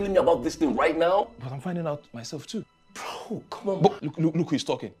you just telling me about this thing right now? But I'm finding out myself too. Bro, come on. But look who's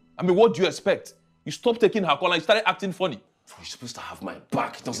talking. I mean, what do you expect? You stopped taking her call and you started acting funny. Bro, you're supposed to have my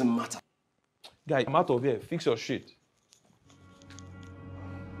back. It doesn't matter. Guy, I'm out of here. Fix your shit.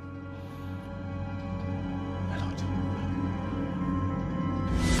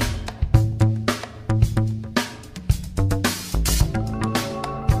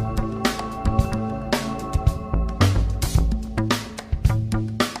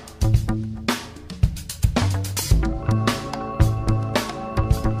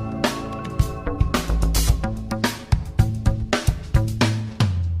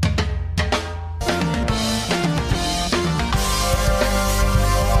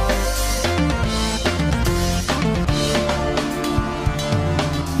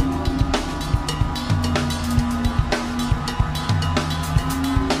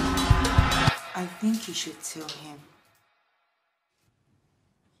 Tell him.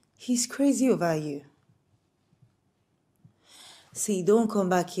 He's crazy over you. See, don't come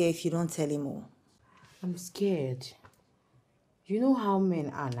back here if you don't tell him all. I'm scared. You know how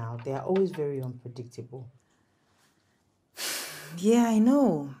men are now. They are always very unpredictable. Yeah, I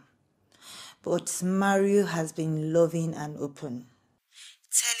know. But Mario has been loving and open.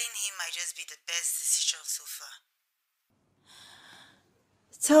 Telling him might just be the best decision so far.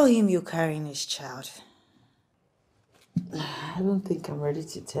 Tell him you're carrying his child. I don't think I'm ready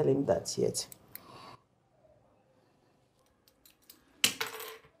to tell him that yet.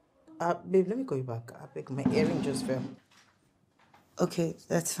 Babe, let me call you back. I beg, my earring just fell. Okay,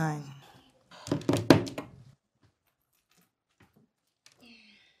 that's fine.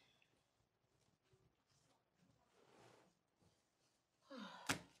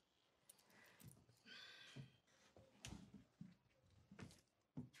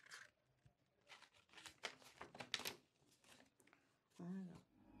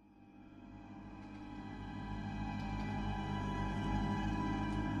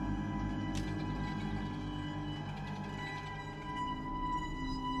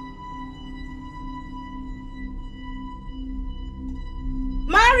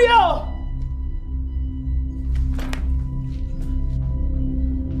 Mario!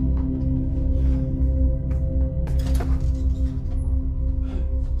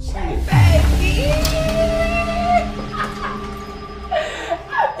 Baby!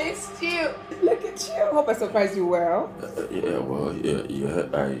 I missed you. Look at you. Hope I surprised you well.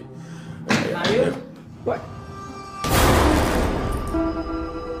 Mario? What?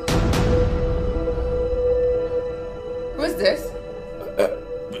 Who's this?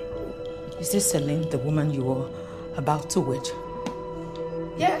 Is this Celine, the woman you were about to wed?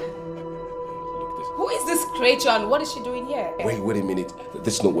 Yeah. Who is this creature and what is she doing here? Wait a minute.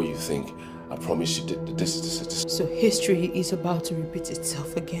 This is not what you think. I promise you this. So history is about to repeat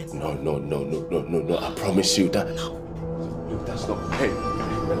itself again. No. I promise you that. No. Look, that's not. Hey.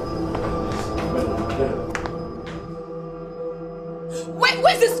 Wait,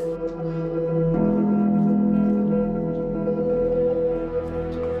 where's this?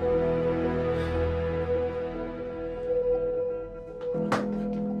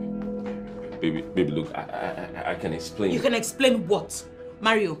 Baby, look, I can explain. You can explain what?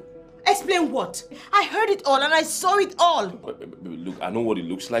 Mario, explain what? I heard it all and I saw it all. Baby, look, I know what it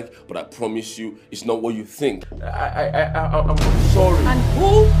looks like, but I promise you, it's not what you think. I'm sorry. And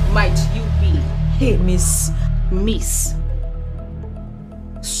who might you be? Hey, Miss.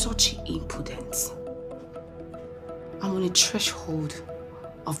 Such impudence. I'm on a threshold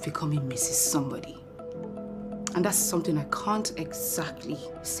of becoming Mrs. Somebody. And that's something I can't exactly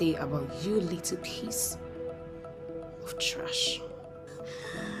say about you, little piece of trash.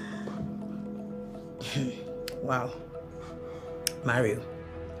 Wow. Mario.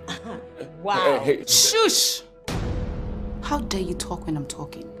 Wow. Hey, Shush! How dare you talk when I'm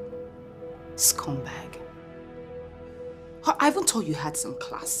talking? Scumbag. I even told you had some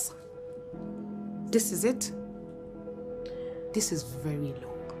class. This is it? This is very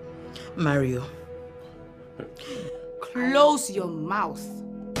low. Mario. Close your mouth.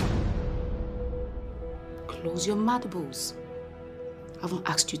 Close your mandibles. I haven't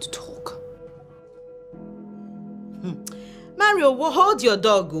asked you to talk. Mario, well, hold your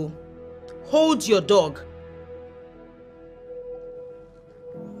dog, oh. Hold your dog.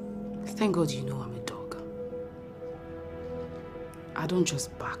 Thank God you know I'm a dog. I don't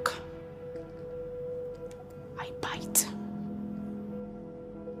just bark. I bite.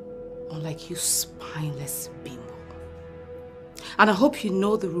 Unlike you spineless bimbo. And I hope you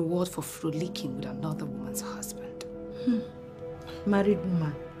know the reward for frolicking with another woman's husband. Married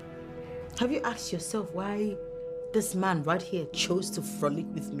woman. Have you asked yourself why this man right here chose to frolic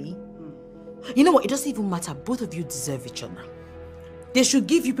with me? You know what? It doesn't even matter. Both of you deserve each other. They should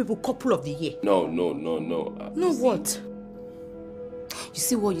give you people couple of the year. No. No, what? You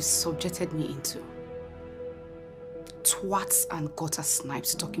see what you subjected me into? Twats and gutter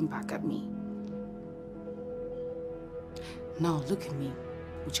snipes talking back at me. Now look at me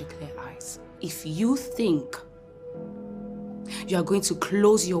with your clear eyes. If you think you are going to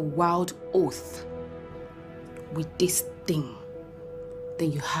close your wild oath with this thing,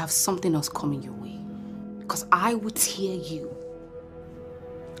 then you have something else coming your way. Because I will tear you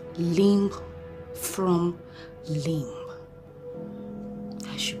limb from limb.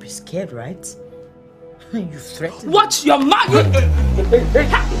 I should be scared, right? You threatened Watch your mouth! Mario!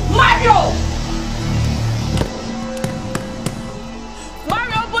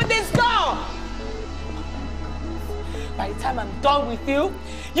 Mario, open this door! By the time I'm done with you,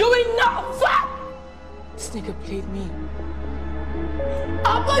 you will not fuck! This nigga played me.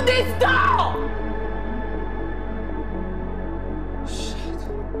 Open this door! Shit.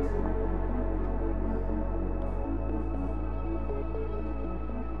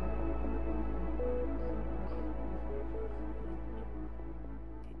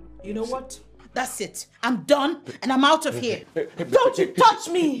 You know what? That's it. I'm done and I'm out of here. Don't you touch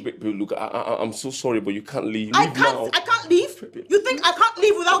me! Babe, look, I'm so sorry, but you can't leave. I Leave now. can't leave. You think I can't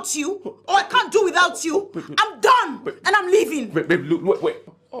leave without you? Or I can't do without you? I'm done and I'm leaving. Babe, look, wait.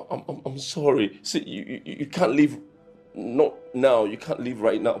 I'm sorry. See, you can't leave. Not now. You can't leave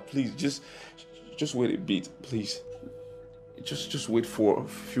right now. Please, just wait a bit, please. Just wait for a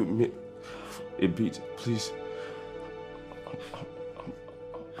few minutes. A bit, please.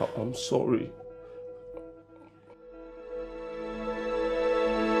 I'm sorry.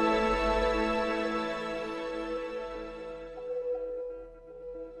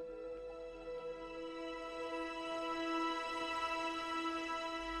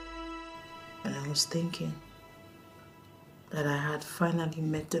 And I was thinking that I had finally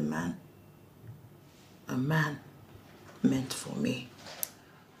met a man meant for me.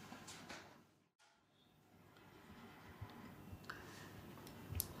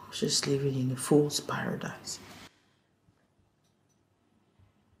 I was just living in a fool's paradise.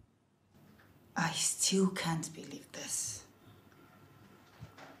 I still can't believe this.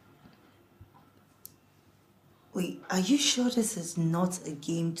 Wait, are you sure this is not a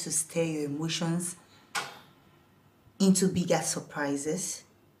game to stir your emotions into bigger surprises?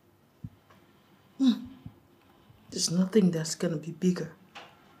 There's nothing that's gonna be bigger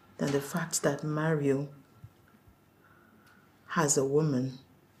than the fact that Mario has a woman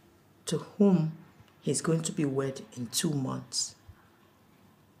to whom he's going to be wed in 2 months.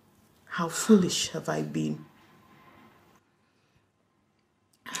 How foolish have I been?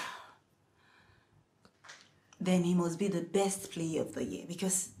 Then he must be the best player of the year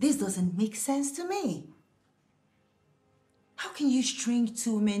because this doesn't make sense to me. How can you string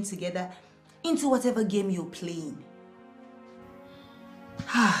 2 men together into whatever game you're playing?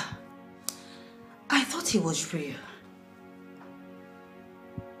 I thought he was real.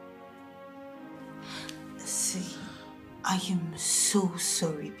 See, I am so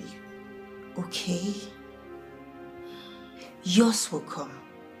sorry, babe. Okay? Yours will come.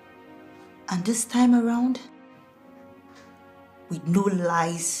 And this time around, with no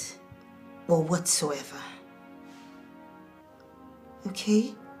lies or whatsoever.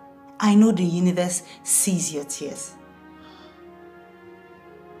 Okay? I know the universe sees your tears.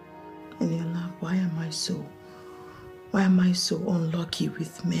 Eniola, why am I so unlucky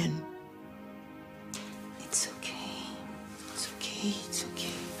with men? It's okay. It's okay. It's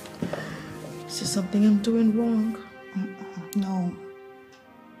okay. Is there something I'm doing wrong? No,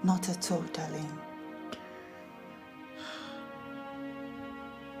 not at all, darling.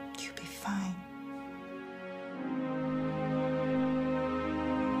 fine.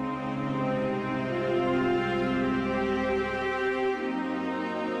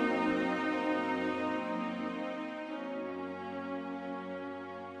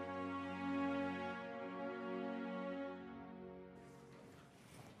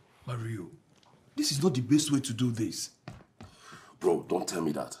 Mario, this is not the best way to do this. Bro, don't tell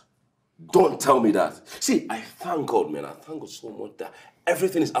me that. Don't tell me that. See, I thank God, man. I thank God so much that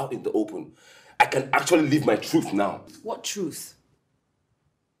everything is out in the open. I can actually live my truth now. What truth?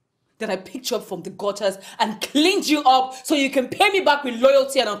 That I picked you up from the gutters and cleaned you up so you can pay me back with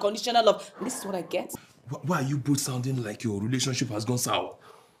loyalty and unconditional love. And this is what I get? Why are you both sounding like your relationship has gone sour?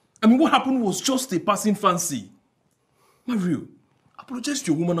 I mean, what happened was just a passing fancy. Mario, apologize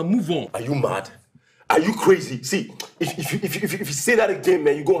to your woman and move on. Are you mad? Are you crazy? See, if you say that again,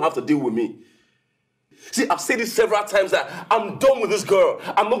 man, you're going to have to deal with me. See, I've said this several times that I'm done with this girl.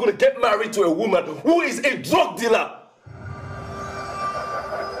 I'm not going to get married to a woman who is a drug dealer.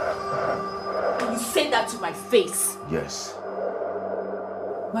 And you say that to my face? Yes.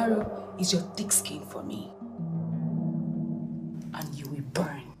 Mario is your thick skin for me. And you will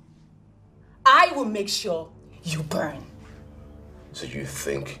burn. I will make sure you burn. So you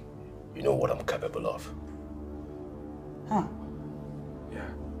think you know what I'm capable of? Huh? Yeah.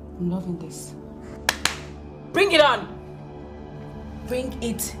 I'm loving this. Bring it on! Bring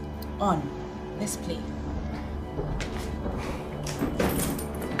it on. Let's play.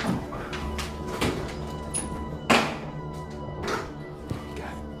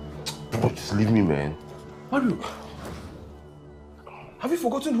 Bro, just leave me, man. Mario, have you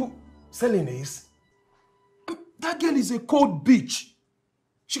forgotten who Selene is? That girl is a cold bitch.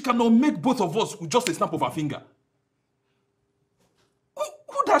 She cannot make both of us with just a snap of her finger.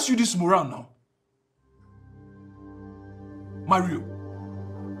 Who does you this morale now? Mario.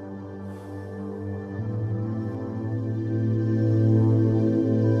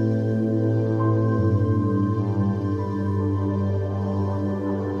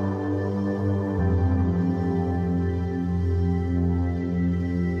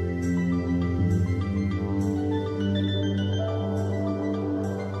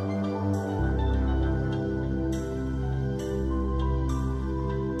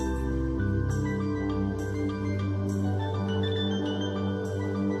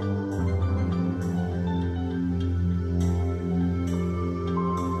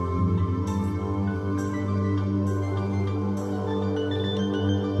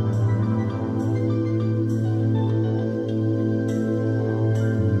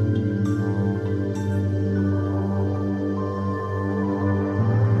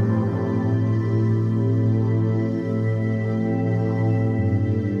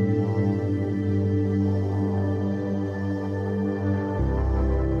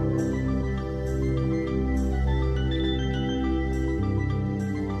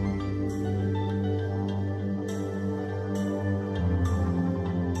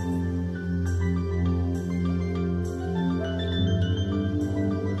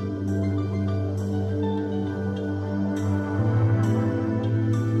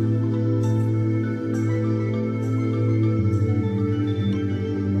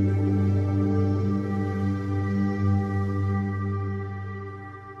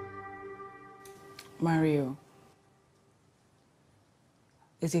 Mario,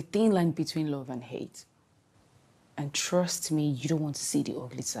 there's a thin line between love and hate. And trust me, you don't want to see the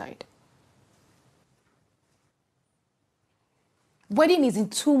ugly side. Wedding is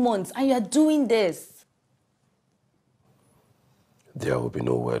in 2 months and you're doing this. There will be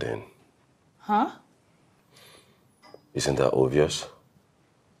no wedding. Huh? Isn't that obvious?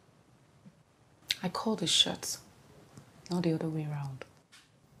 I call the shots, not the other way around.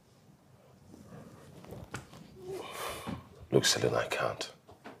 Look, Selena, I can't.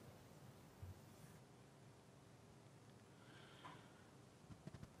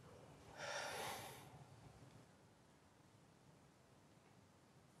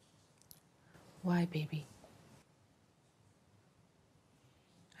 Why, baby?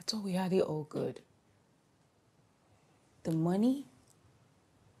 I thought we had it all good. The money,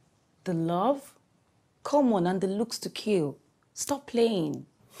 the love, come on, and the looks to kill. Stop playing.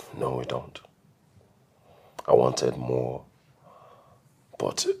 No, we don't. I wanted more,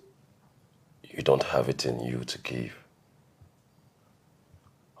 but you don't have it in you to give.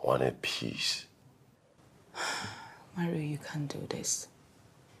 I wanted peace. Mario, you can't do this.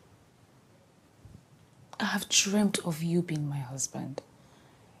 I have dreamt of you being my husband.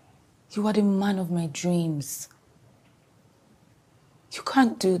 You are the man of my dreams. You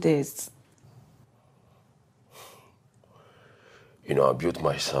can't do this. You know, I built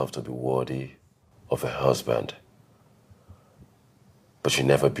myself to be worthy of a husband. But you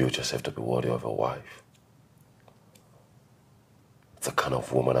never built yourself to be worthy of a wife. The kind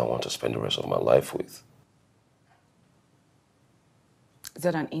of woman I want to spend the rest of my life with. Is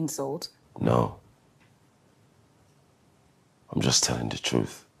that an insult? No. I'm just telling the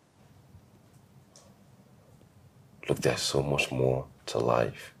truth. Look, there's so much more to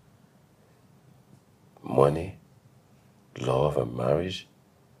life. Money, love, and marriage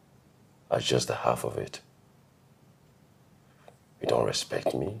are just the half of it. You don't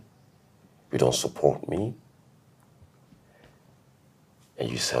respect me. You don't support me. And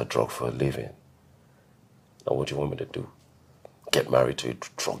you sell drugs for a living. Now what do you want me to do? Get married to a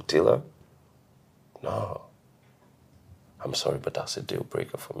drug dealer? No. I'm sorry, but that's a deal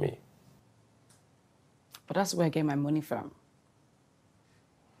breaker for me. But that's where I get my money from.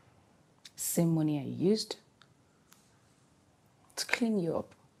 Same money I used to clean you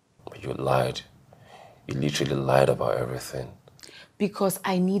up. But you lied. You literally lied about everything. Because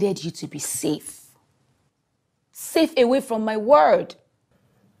I needed you to be safe. Safe away from my word.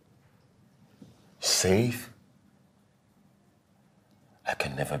 Safe? I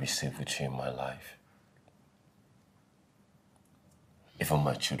can never be safe with you in my life. Even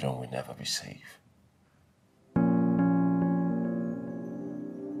my children will never be safe.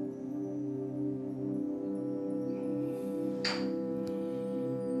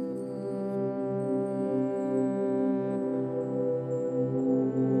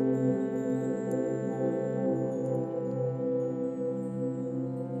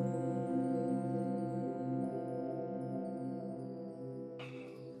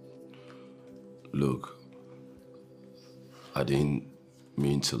 Look, I didn't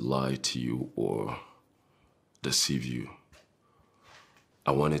mean to lie to you or deceive you.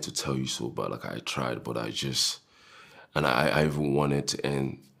 I wanted to tell you so bad, like I tried, but I even wanted to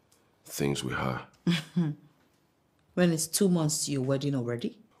end things with her. When it's 2 months to your wedding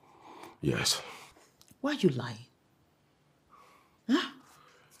already? Yes. Why are you lying? Huh?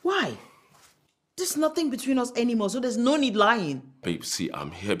 Why? There's nothing between us anymore, so there's no need lying. Babe, see,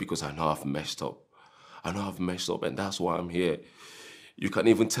 I'm here because I know I've messed up. I know I've messed up, and that's why I'm here. You can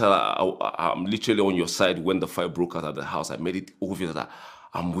even tell I'm literally on your side when the fight broke out at the house. I made it obvious that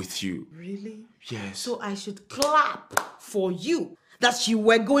I'm with you. Really? Yes. So I should clap for you that you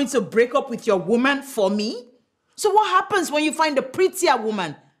were going to break up with your woman for me? So what happens when you find a prettier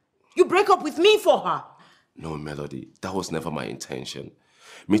woman? You break up with me for her? No, Melody, that was never my intention.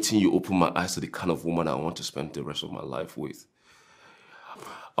 Meeting you opened my eyes to the kind of woman I want to spend the rest of my life with.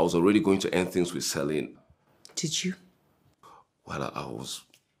 I was already going to end things with Celine. Did you? Well,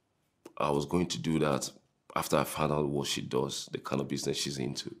 I was going to do that after I found out what she does, the kind of business she's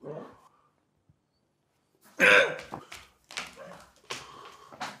into.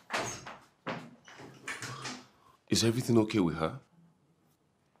 Is everything okay with her?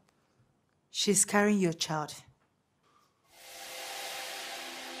 She's carrying your child.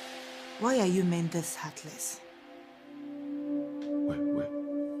 Why are you men this heartless? Wait.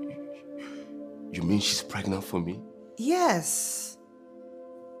 You mean she's pregnant for me? Yes.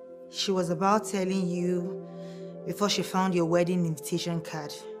 She was about telling you before she found your wedding invitation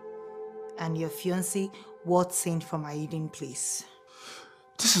card and your fiancé word sent from her hiding place.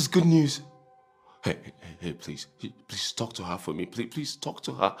 This is good news. Hey, please talk to her for me. Please talk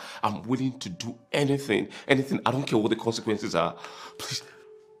to her. I'm willing to do anything. Anything. I don't care what the consequences are. Please.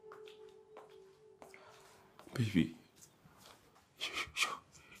 Baby,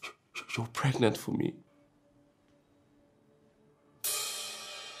 you're pregnant for me.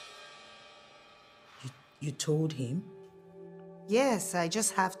 You told him? Yes, I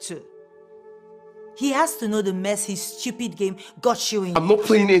just have to. He has to know the mess his stupid game got you in. I'm not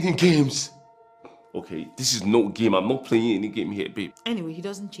playing any games. Okay, this is no game. I'm not playing any game here, babe. Anyway, he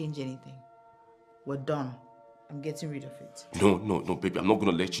doesn't change anything. We're done. I'm getting rid of it. No, baby. I'm not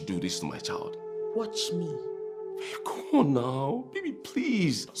gonna let you do this to my child. Watch me. Come on now. Baby,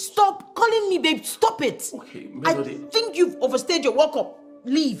 please. Stop calling me, babe. Stop it. Okay, Melody. I think you've overstayed your welcome.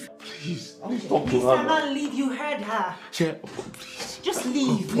 Leave. Please. Okay. Talk to Please, her. cannot leave. You heard her. Yeah, please. Just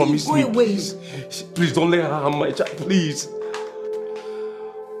leave. Promise Go me, away. please. Please don't let her harm my child, please.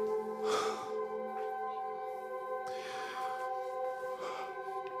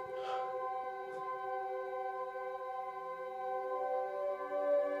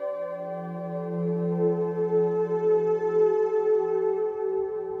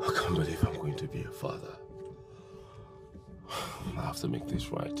 I can't believe I'm going to be a father. I have to make this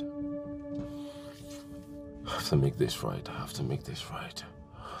right. I have to make this right.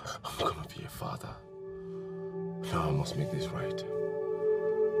 I'm gonna be a father. Now I must make this right.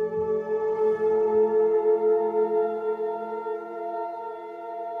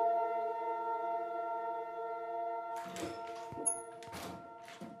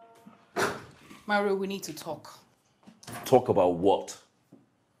 Mario, we need to talk. Talk about what?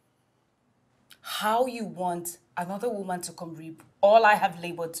 How you want another woman to come reap all I have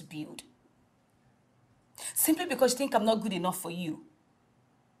labored to build. Simply because you think I'm not good enough for you.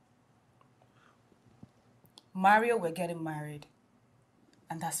 Mario, we're getting married.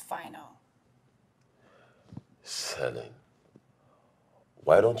 And that's final. Selling.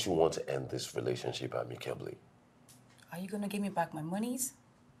 Why don't you want to end this relationship amicably? Are you gonna give me back my monies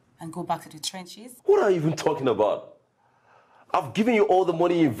and go back to the trenches? What are you even talking about? I've given you all the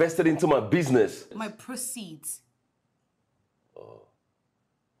money you invested into my business. My proceeds. Oh,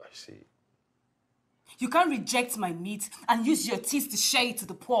 I see. You can't reject my meat and use your teeth to share it to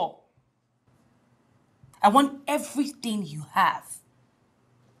the poor. I want everything you have.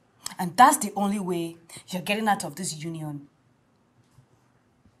 And that's the only way you're getting out of this union.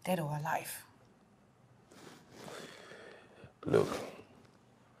 Dead or alive. Look,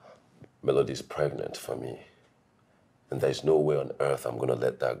 Melody's pregnant for me. And there's no way on earth I'm gonna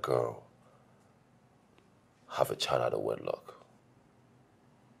let that girl have a child out of wedlock.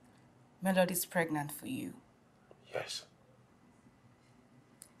 Melody's pregnant for you. Yes.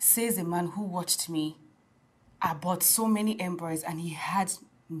 Says a man who watched me abort so many embryos and he had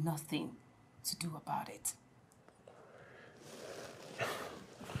nothing to do about it.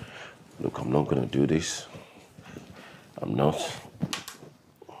 Look, I'm not gonna do this. I'm not.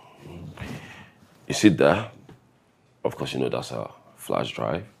 You see that? Of course, you know that's a flash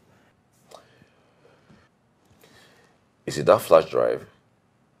drive. You see, that flash drive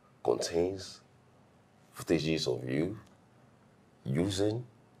contains footages of you using,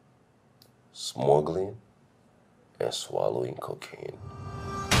 smuggling, and swallowing cocaine.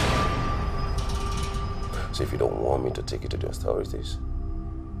 So if you don't want me to take it to the authorities,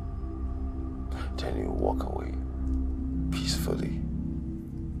 then you walk away peacefully.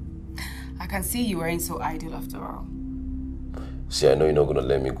 I can see you weren't so idle after all. See, I know you're not gonna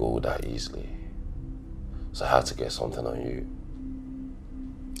let me go that easily. So I had to get something on you.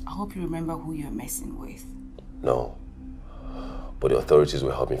 I hope you remember who you're messing with. No. But the authorities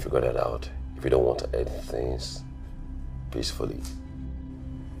will help me figure that out if you don't want to end things peacefully.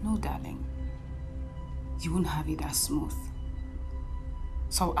 No, darling. You won't have it that smooth.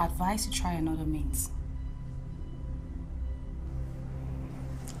 So I advise you try another means.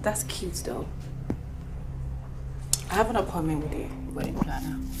 That's cute though. I have an appointment with the wedding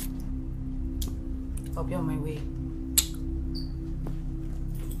planner. I'll be on my way.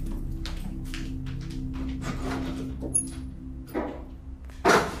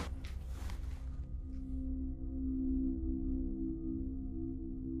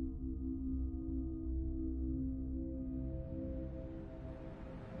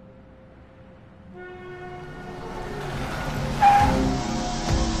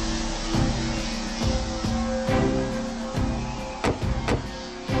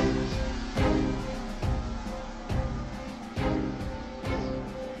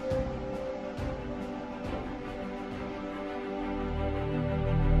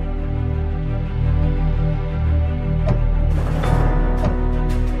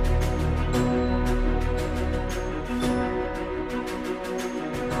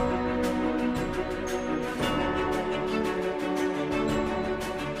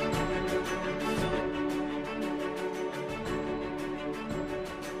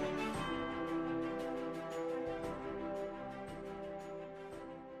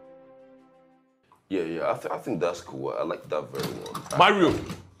 Yeah, I think that's cool. I like that very well. Mario!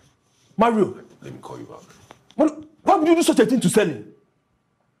 Mario! Let me call you back. Mario, why would you do such a thing to Selling?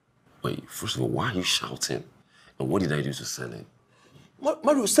 Wait, first of all, why are you shouting? And what did I do to Selling?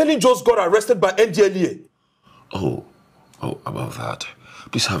 Mario, Selling just got arrested by NDLEA. Oh, about that.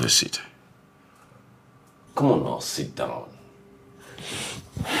 Please have a seat. Come on now, sit down.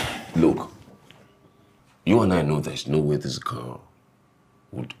 Look, you and I know there's no way this girl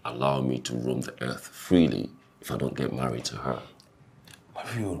would allow me to roam the earth freely if I don't get married to her.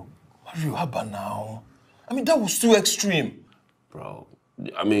 Mario, how about now? I mean, that was too extreme. Bro,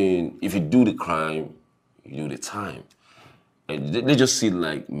 I mean, if you do the crime, you do the time. And they just see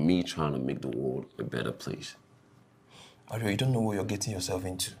like me trying to make the world a better place. Mario, you don't know what you're getting yourself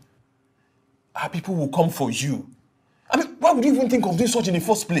into. Our people will come for you. I mean, why would you even think of doing such in the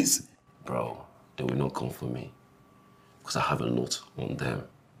first place? Bro, they will not come for me. Because I have a lot on them.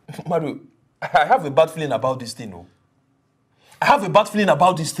 Mario, I have a bad feeling about this thing, oh. I have a bad feeling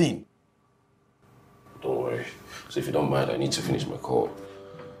about this thing. Don't worry. So if you don't mind, I need to finish my call.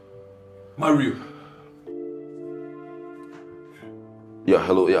 Mario. Yeah,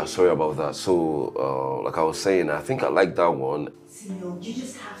 hello. Yeah, sorry about that. So, like I was saying, I think I like that one. Simeon, you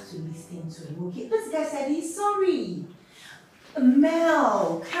just have to listen to him, okay? This guy said he's sorry.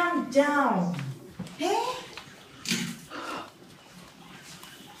 Mel, calm down. Hey?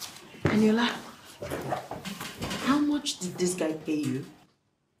 Aniola, how much did this guy pay you?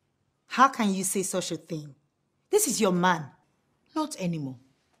 How can you say such a thing? This is your man. Not anymore.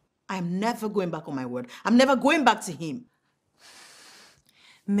 I'm never going back on my word. I'm never going back to him.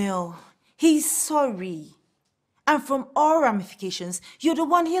 Mel, he's sorry. And from all ramifications, you're the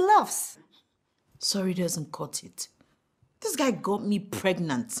one he loves. Sorry doesn't cut it. This guy got me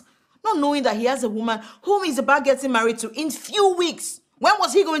pregnant, not knowing that he has a woman whom he's about getting married to in few weeks. When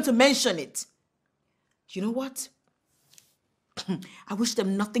was he going to mention it? You know what? I wish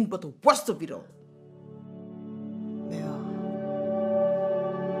them nothing but the worst of it all. Mel.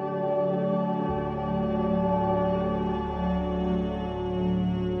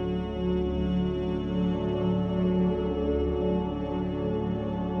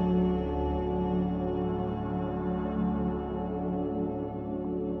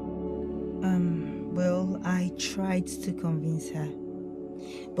 Well, I tried to convince her,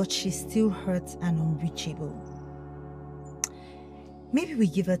 but she's still hurt and unreachable. Maybe we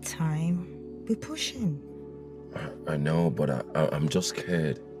give her time. We push him. I know, but I'm just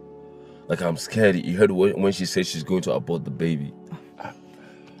scared. Like, I'm scared. You heard when she said she's going to abort the baby.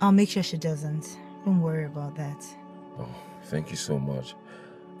 I'll make sure she doesn't. Don't worry about that. Oh, thank you so much.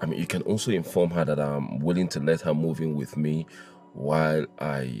 I mean, you can also inform her that I'm willing to let her move in with me while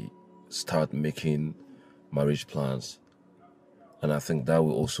I start making marriage plans. And I think that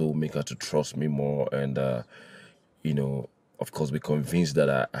will also make her to trust me more and, you know, of course, be convinced that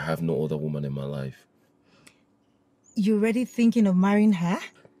I have no other woman in my life. You already thinking of marrying her?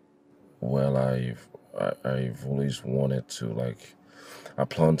 Well, I've always wanted to, like, I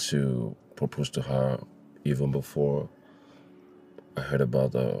plan to propose to her even before I heard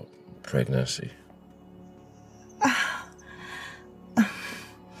about the pregnancy.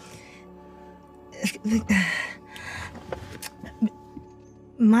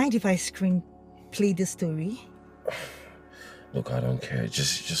 Mind if I play the story? Look, I don't care.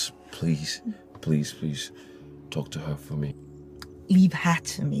 Just please talk to her for me. Leave her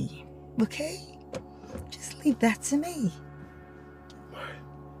to me, okay? Just leave that to me.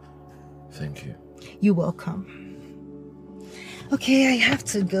 Thank you. You're welcome. Okay, I have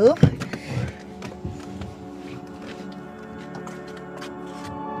to go.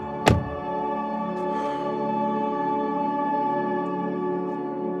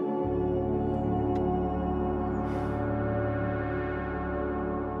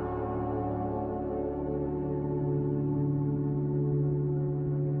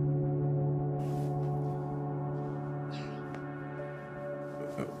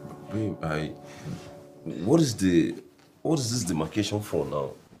 Babe, what is this demarcation for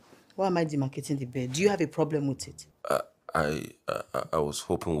now? Why am I demarcating the bed? Do you have a problem with it? I was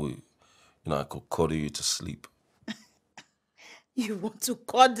hoping I could cuddle you to sleep. You want to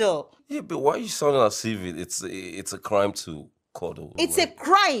cuddle? Yeah, but why are you sounding as if it's a crime to cuddle? It's a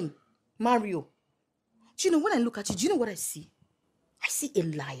crime, Mario. Do you know, when I look at you, do you know what I see? I see a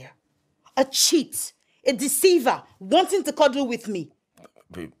liar, a cheat, a deceiver, wanting to cuddle with me.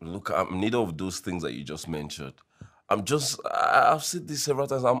 Babe, look, I'm neither of those things that you just mentioned. I've said this several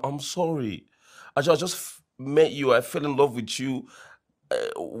times. I'm sorry. I just met you. I fell in love with you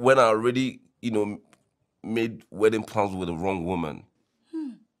when I already, made wedding plans with the wrong woman.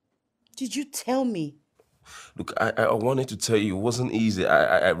 Did you tell me? Look, I wanted to tell you, it wasn't easy.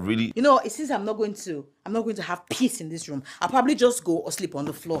 I really... You know, since I'm not going to have peace in this room, I'll probably just go or sleep on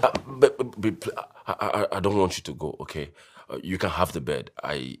the floor. I don't want you to go, okay? You can have the bed.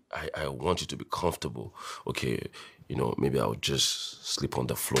 I want you to be comfortable, okay? Maybe I'll just sleep on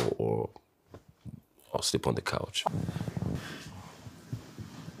the floor or I'll sleep on the couch.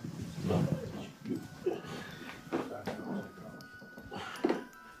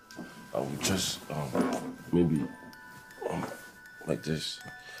 I will just, maybe, like this.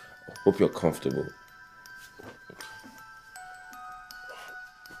 Hope you're comfortable.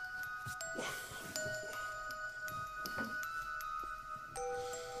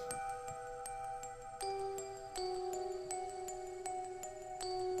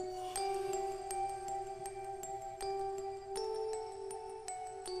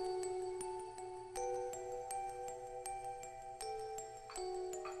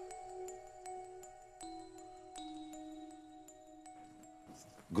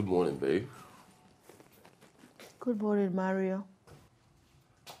 Good morning, babe. Good morning, Mario.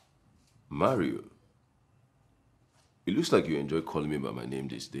 Mario? It looks like you enjoy calling me by my name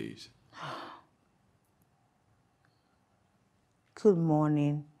these days. Good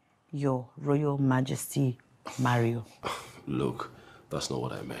morning, Your Royal Majesty, Mario. Look, that's not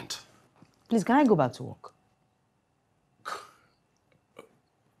what I meant. Please, can I go back to work?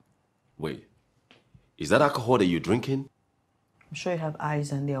 Wait, is that alcohol that you're drinking? I'm sure you have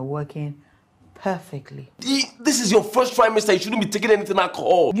eyes and they are working perfectly. This is your first trimester. You shouldn't be taking anything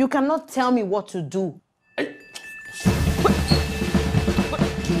alcohol. You cannot tell me what to do.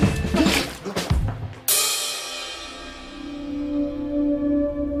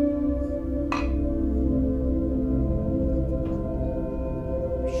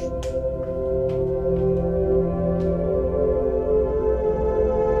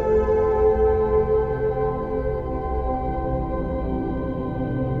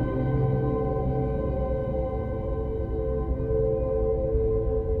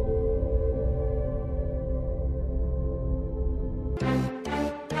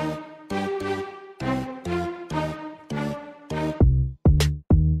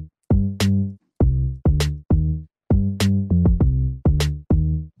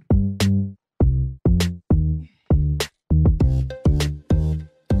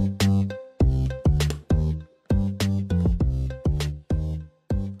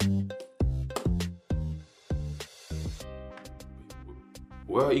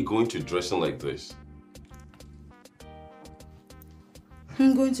 Where are you going to dressing like this?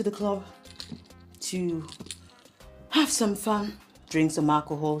 I'm going to the club to have some fun, drink some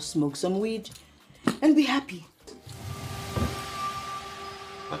alcohol, smoke some weed, and be happy.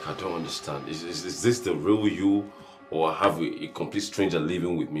 Like, I don't understand. Is this the real you, or I have a complete stranger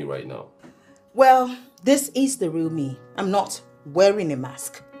living with me right now? Well, this is the real me. I'm not wearing a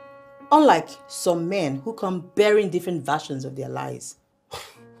mask. Unlike some men who come bearing different versions of their lies.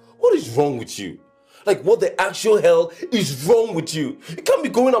 What is wrong with you? Like, what the actual hell is wrong with you? You can't be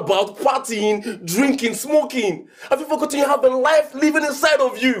going about partying, drinking, smoking. Have you forgotten you have a life living inside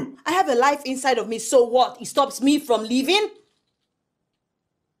of you? I have a life inside of me, so what? It stops me from living?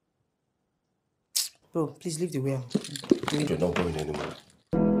 Bro, please leave the way. You're not going anywhere.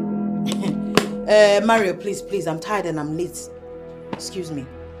 Mario, please, I'm tired and I'm late. Excuse me.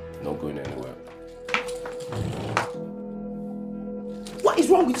 Not going anywhere. What is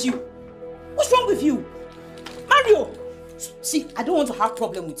wrong with you? What's wrong with you? Mario! See, I don't want to have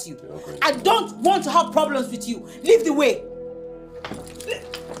problem with you. I don't want to have problems with you. Leave the way.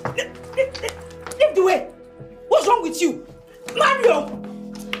 Leave the way. What's wrong with you? Mario!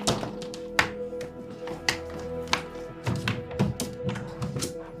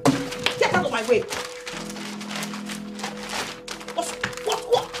 Get out of my way. What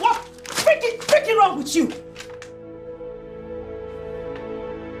freaking wrong with you?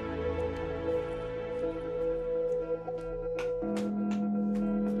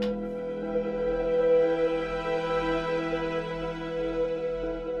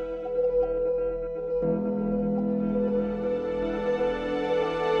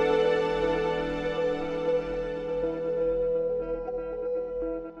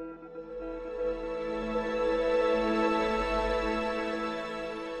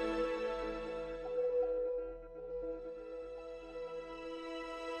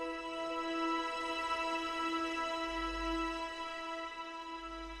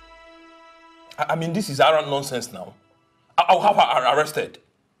 I mean, this is arrant nonsense now. I'll have her arrested.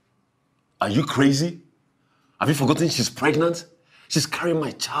 Are you crazy? Have you forgotten she's pregnant? She's carrying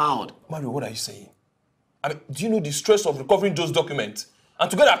my child. Mario, what are you saying? I mean, do you know the stress of recovering those documents and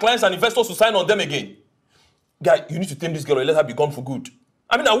to get our clients and investors to sign on them again? Guy, you need to tame this girl or let her be gone for good.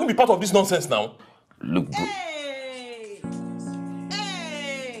 I mean, I won't be part of this nonsense now. Look, bro.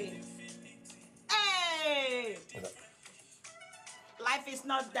 Hey! Life is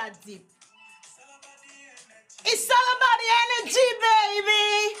not that deep. It's all about the energy,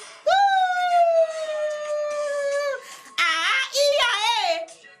 baby! Woo!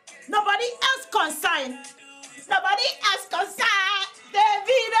 Nobody else concerned. Nobody else concerned.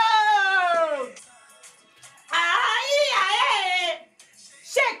 Davido!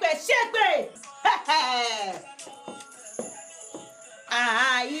 Shake it, shake it!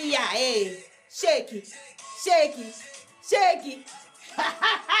 Shake it, shake it, shake it.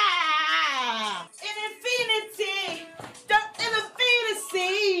 Infinity, the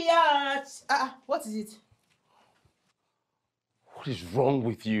infinity. What is it? What is wrong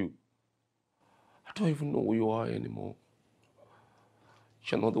with you? I don't even know who you are anymore.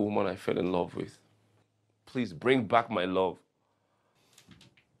 You're not the woman I fell in love with. Please bring back my love.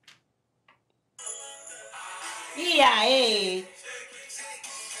 Yeah, hey.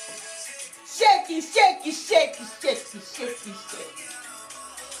 Shake it, shake it, shake it, shake it, shake it, shake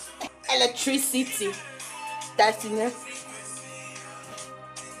it. Electricity. That's enough.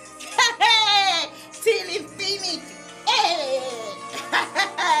 Till infinity. Hey.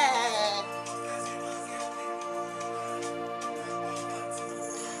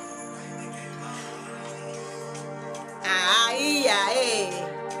 Yeah, hey.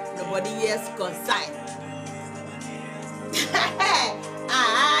 Nobody else concerned.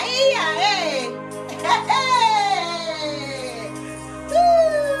 Yeah, hey.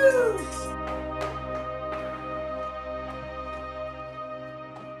 Woo.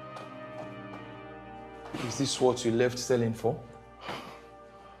 Is this what you left selling for?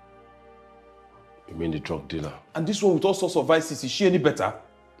 You mean the drug dealer? And this one with all sorts of vices, is she any better?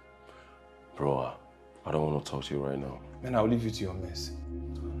 Bro, I don't want to talk to you right now. Then I'll leave you to your mess.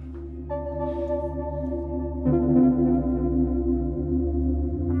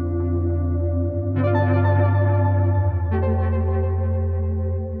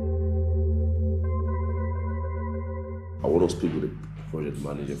 I want to speak with the project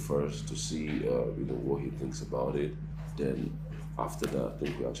manager first to see, what he thinks about it. Then, after that, I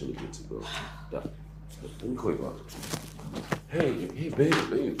think we're actually good to go. Let me call you back. Hey, babe.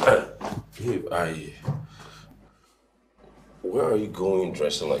 Babe, where are you going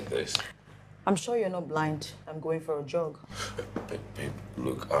dressing like this? I'm sure you're not blind. I'm going for a jog. Babe,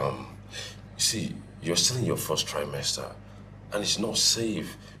 look, you see, you're still in your first trimester, and it's not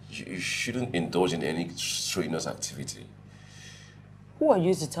safe. You shouldn't indulge in any strenuous activity. Who are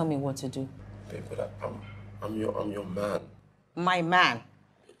you to tell me what to do? Babe, but I'm your man. My man?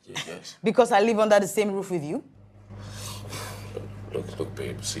 Yes. Because I live under the same roof with you? Look,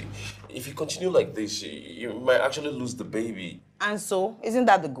 babe, see, if you continue like this, you might actually lose the baby. And so, isn't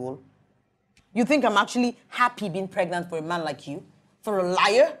that the goal? You think I'm actually happy being pregnant for a man like you? For a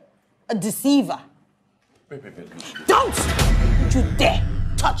liar? A deceiver? Babe. Don't you dare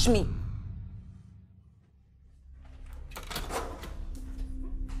touch me!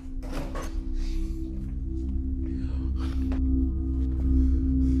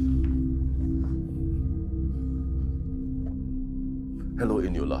 Hello,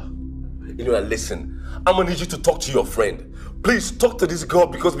 Eniola. Eniola, listen. I'm gonna need you to talk to your friend. Please talk to this girl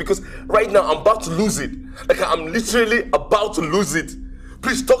because right now I'm about to lose it. Like I'm literally about to lose it.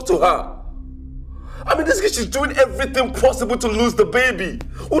 Please talk to her. I mean, this girl, she's doing everything possible to lose the baby.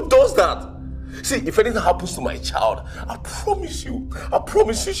 Who does that? See, if anything happens to my child, I promise you,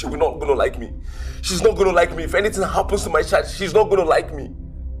 she will not gonna like me. She's not gonna like me. If anything happens to my child, she's not gonna like me.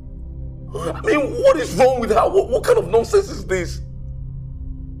 I mean, what is wrong with her? What kind of nonsense is this?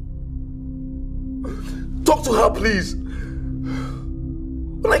 Talk to her, please.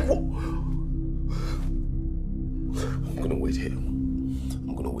 Like, what? I'm gonna wait here.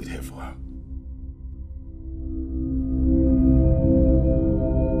 I'm gonna wait here for her.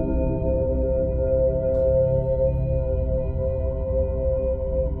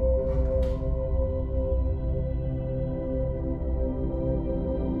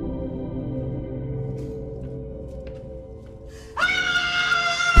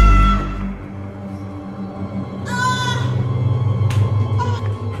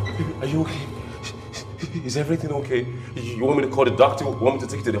 Are you okay? Is everything okay? You want me to call the doctor? You want me to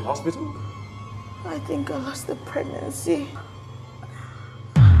take you to the hospital? I think I lost the pregnancy.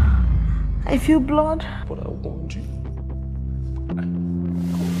 I feel blood. But I warned you.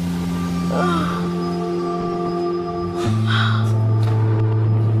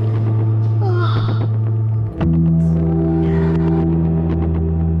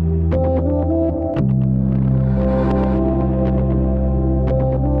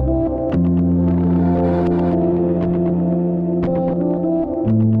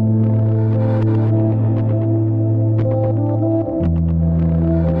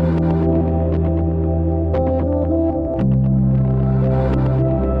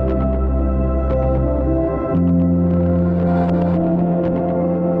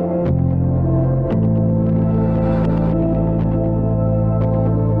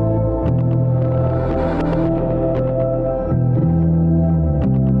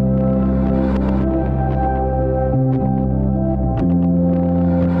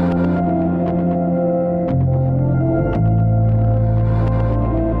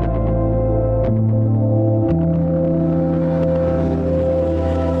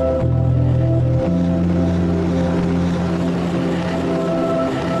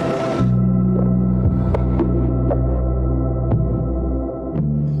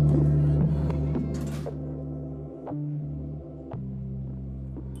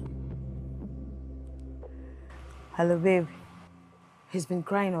 Hello, babe. He's been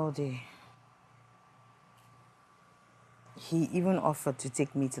crying all day. He even offered to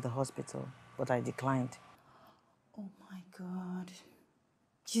take me to the hospital, but I declined. Oh my God.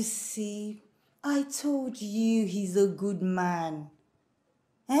 You see, I told you he's a good man.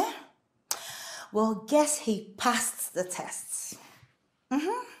 Eh? Well, guess he passed the tests.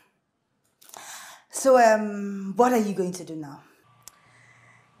 So, what are you going to do now?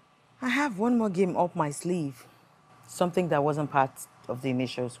 I have one more game up my sleeve. Something that wasn't part of the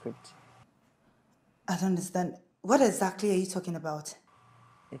initial script. I don't understand. What exactly are you talking about?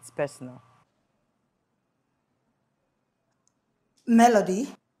 It's personal. Melody?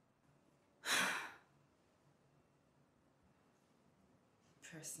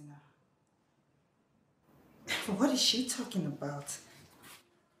 Personal. What is she talking about?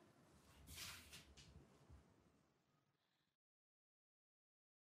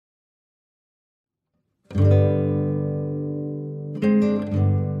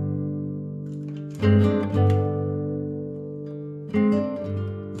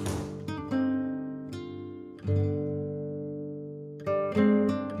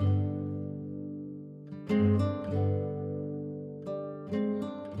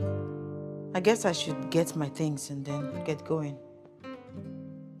 I guess I should get my things and then get going.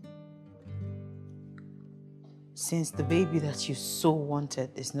 Since the baby that you so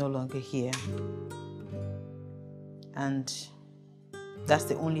wanted is no longer here, and that's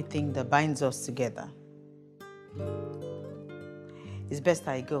the only thing that binds us together, it's best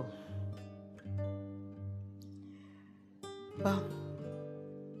I go. Well,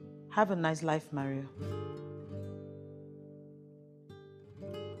 have a nice life, Mario.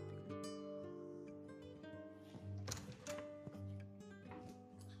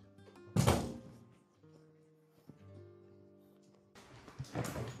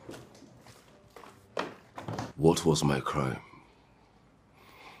 What was my crime?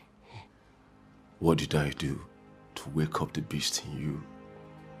 What did I do to wake up the beast in you?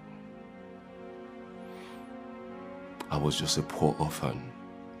 I was just a poor orphan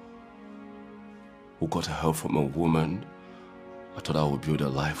who got help from a woman I thought I would build a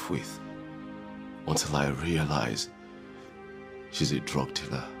life with, until I realized she's a drug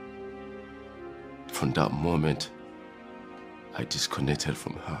dealer. From that moment, I disconnected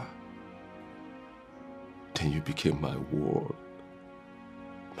from her. Then you became my world,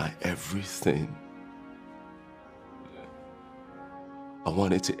 my everything. I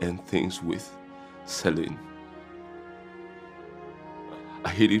wanted to end things with selling. I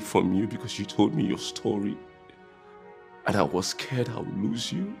hid it from you because you told me your story. And I was scared I would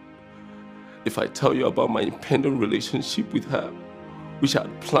lose you if I tell you about my impending relationship with her, which I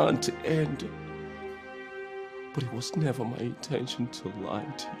had planned to end. But it was never my intention to lie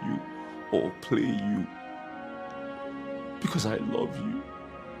to you or play you, because I love you.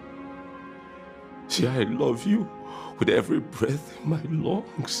 See, I love you with every breath in my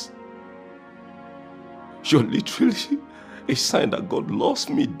lungs. You're literally a sign that God loves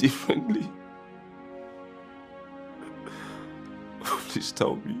me differently. Please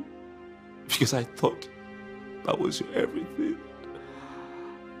tell me, because I thought that was your everything.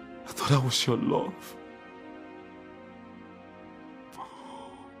 I thought that was your love.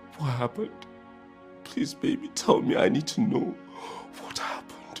 What happened? Please, baby, tell me. I need to know what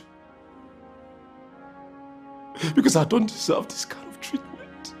happened. Because I don't deserve this kind of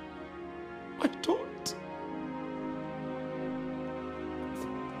treatment. I don't.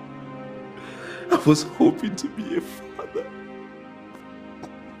 I was hoping to be a father.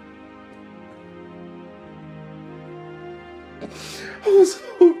 I was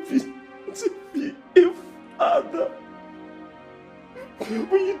hoping to be a father.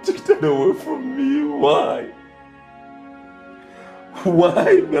 When you took that away from me, why?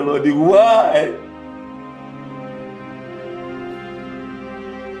 Why, Melody, why?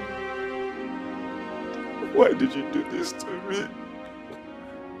 Why did you do this to me?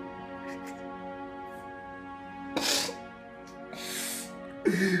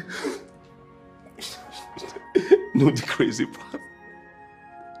 Know the crazy part?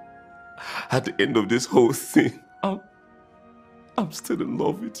 At the end of this whole thing, I'm still in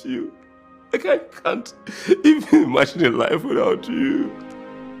love with you. Like, I can't even imagine a life without you.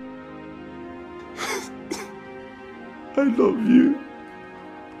 I love you.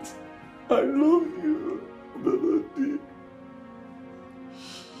 I love you, Melody.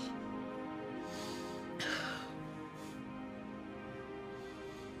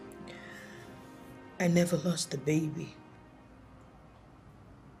 I never lost a baby.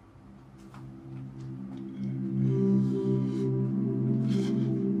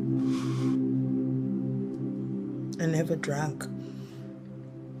 I never drank.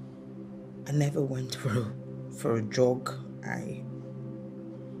 I never went for a jog. I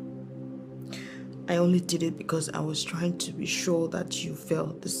only did it because I was trying to be sure that you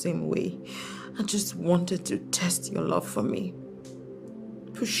felt the same way. I just wanted to test your love for me.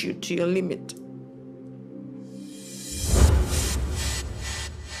 Push you to your limit.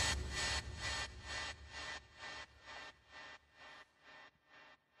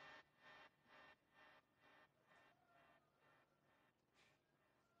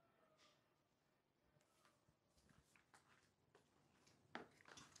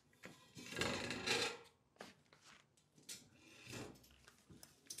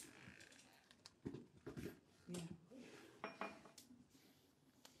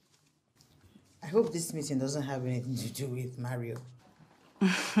 I hope this meeting doesn't have anything to do with Mario.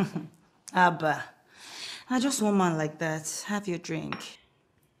 Abba, I just want man like that. Have your drink.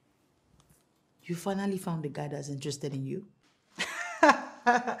 You finally found a guy that's interested in you?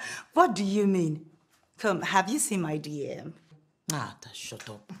 What do you mean? Come, have you seen my DM? Ah, shut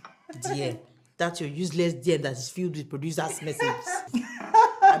up. DM. That's your useless DM that is filled with producers' messages.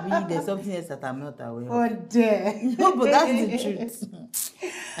 I mean, there's something else that I'm not aware of. Oh, dear. No, but that's the truth.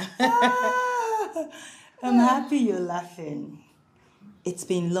 I'm happy you're laughing. It's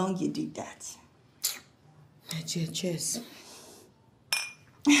been long you did that. Cheers.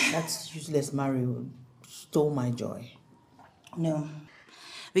 That's useless Mario stole my joy. No,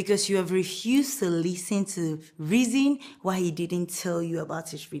 because you have refused to listen to reason why he didn't tell you about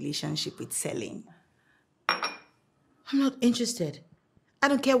his relationship with Celine. I'm not interested. I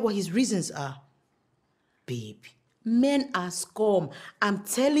don't care what his reasons are. Babe, men are scum. I'm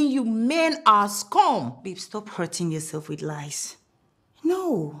telling you, men are scum. Babe, stop hurting yourself with lies.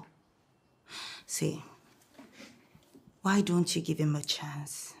 No. See, why don't you give him a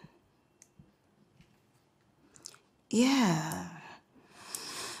chance? Yeah.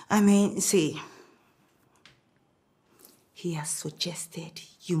 I mean, see, he has suggested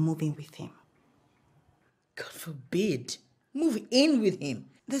you move in with him. God forbid. Move in with him.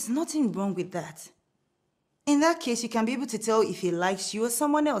 There's nothing wrong with that. In that case, you can be able to tell if he likes you or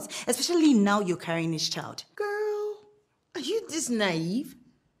someone else, especially now you're carrying his child. Girl, are you this naive?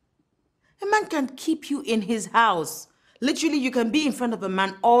 A man can keep you in his house. Literally, you can be in front of a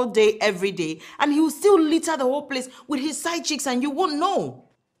man all day, every day, and he will still litter the whole place with his side chicks and you won't know.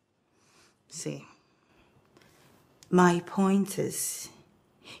 See, my point is,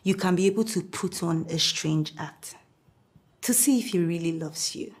 you can be able to put on a strange act to see if he really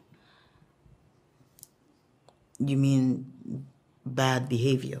loves you. You mean bad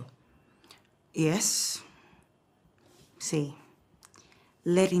behavior? Yes. See,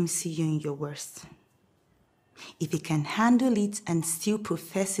 let him see you in your worst. If he can handle it and still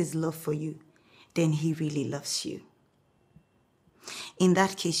profess his love for you, then he really loves you. In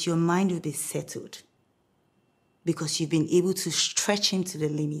that case, your mind will be settled because you've been able to stretch him to the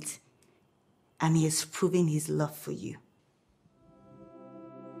limit and he has proven his love for you.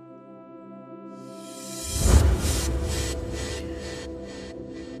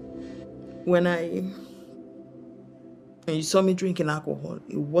 When you saw me drinking alcohol,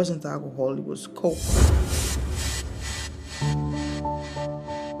 it wasn't alcohol, it was Coke.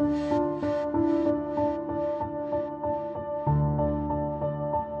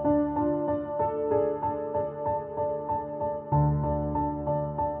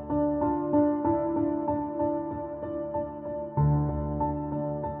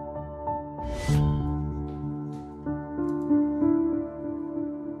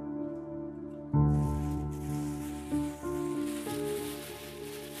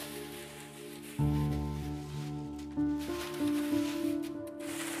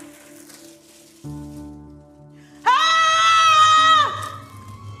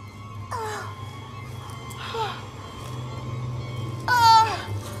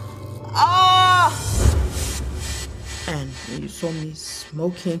 You saw me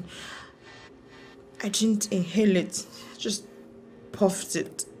smoking. I didn't inhale it, just puffed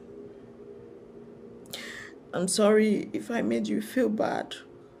it. I'm sorry if I made you feel bad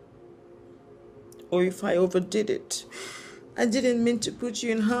or if I overdid it. I didn't mean to put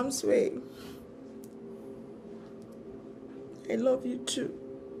you in harm's way. I love you too.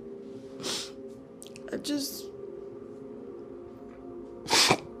 I just...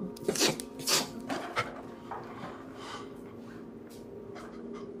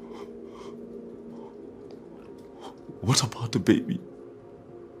 What about the baby?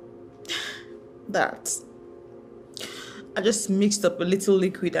 That. I just mixed up a little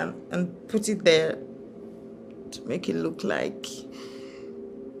liquid and put it there to make it look like...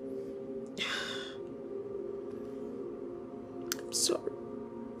 sorry.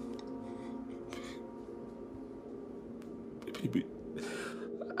 Baby,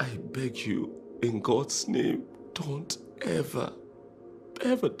 I beg you, in God's name, don't ever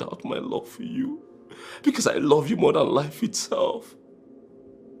doubt my love for you. Because I love you more than life itself.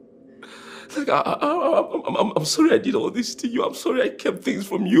 Like, I'm sorry I did all this to you. I'm sorry I kept things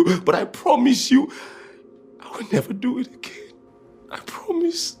from you. But I promise you, I will never do it again. I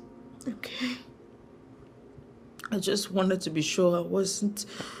promise. Okay. I just wanted to be sure I wasn't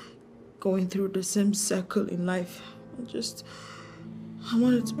going through the same circle in life. I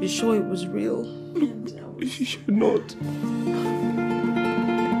wanted to be sure it was real. You're not.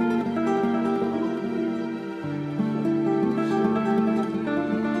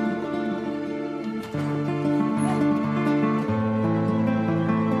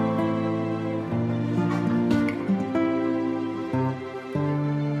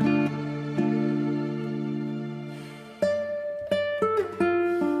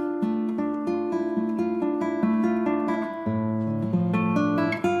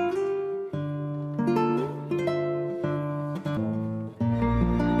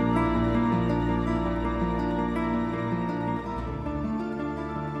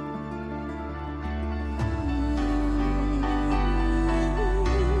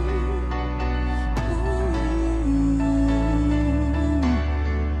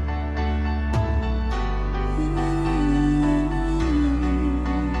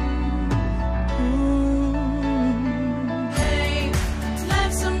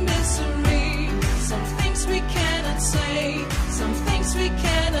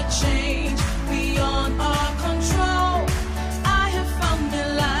 Change beyond our control. I have found the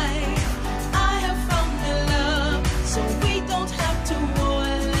light, I have found the love, so we don't have to war,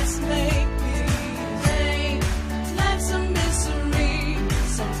 let's make peace. Hey, life's a misery,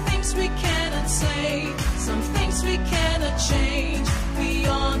 some things we cannot say, some things we cannot change.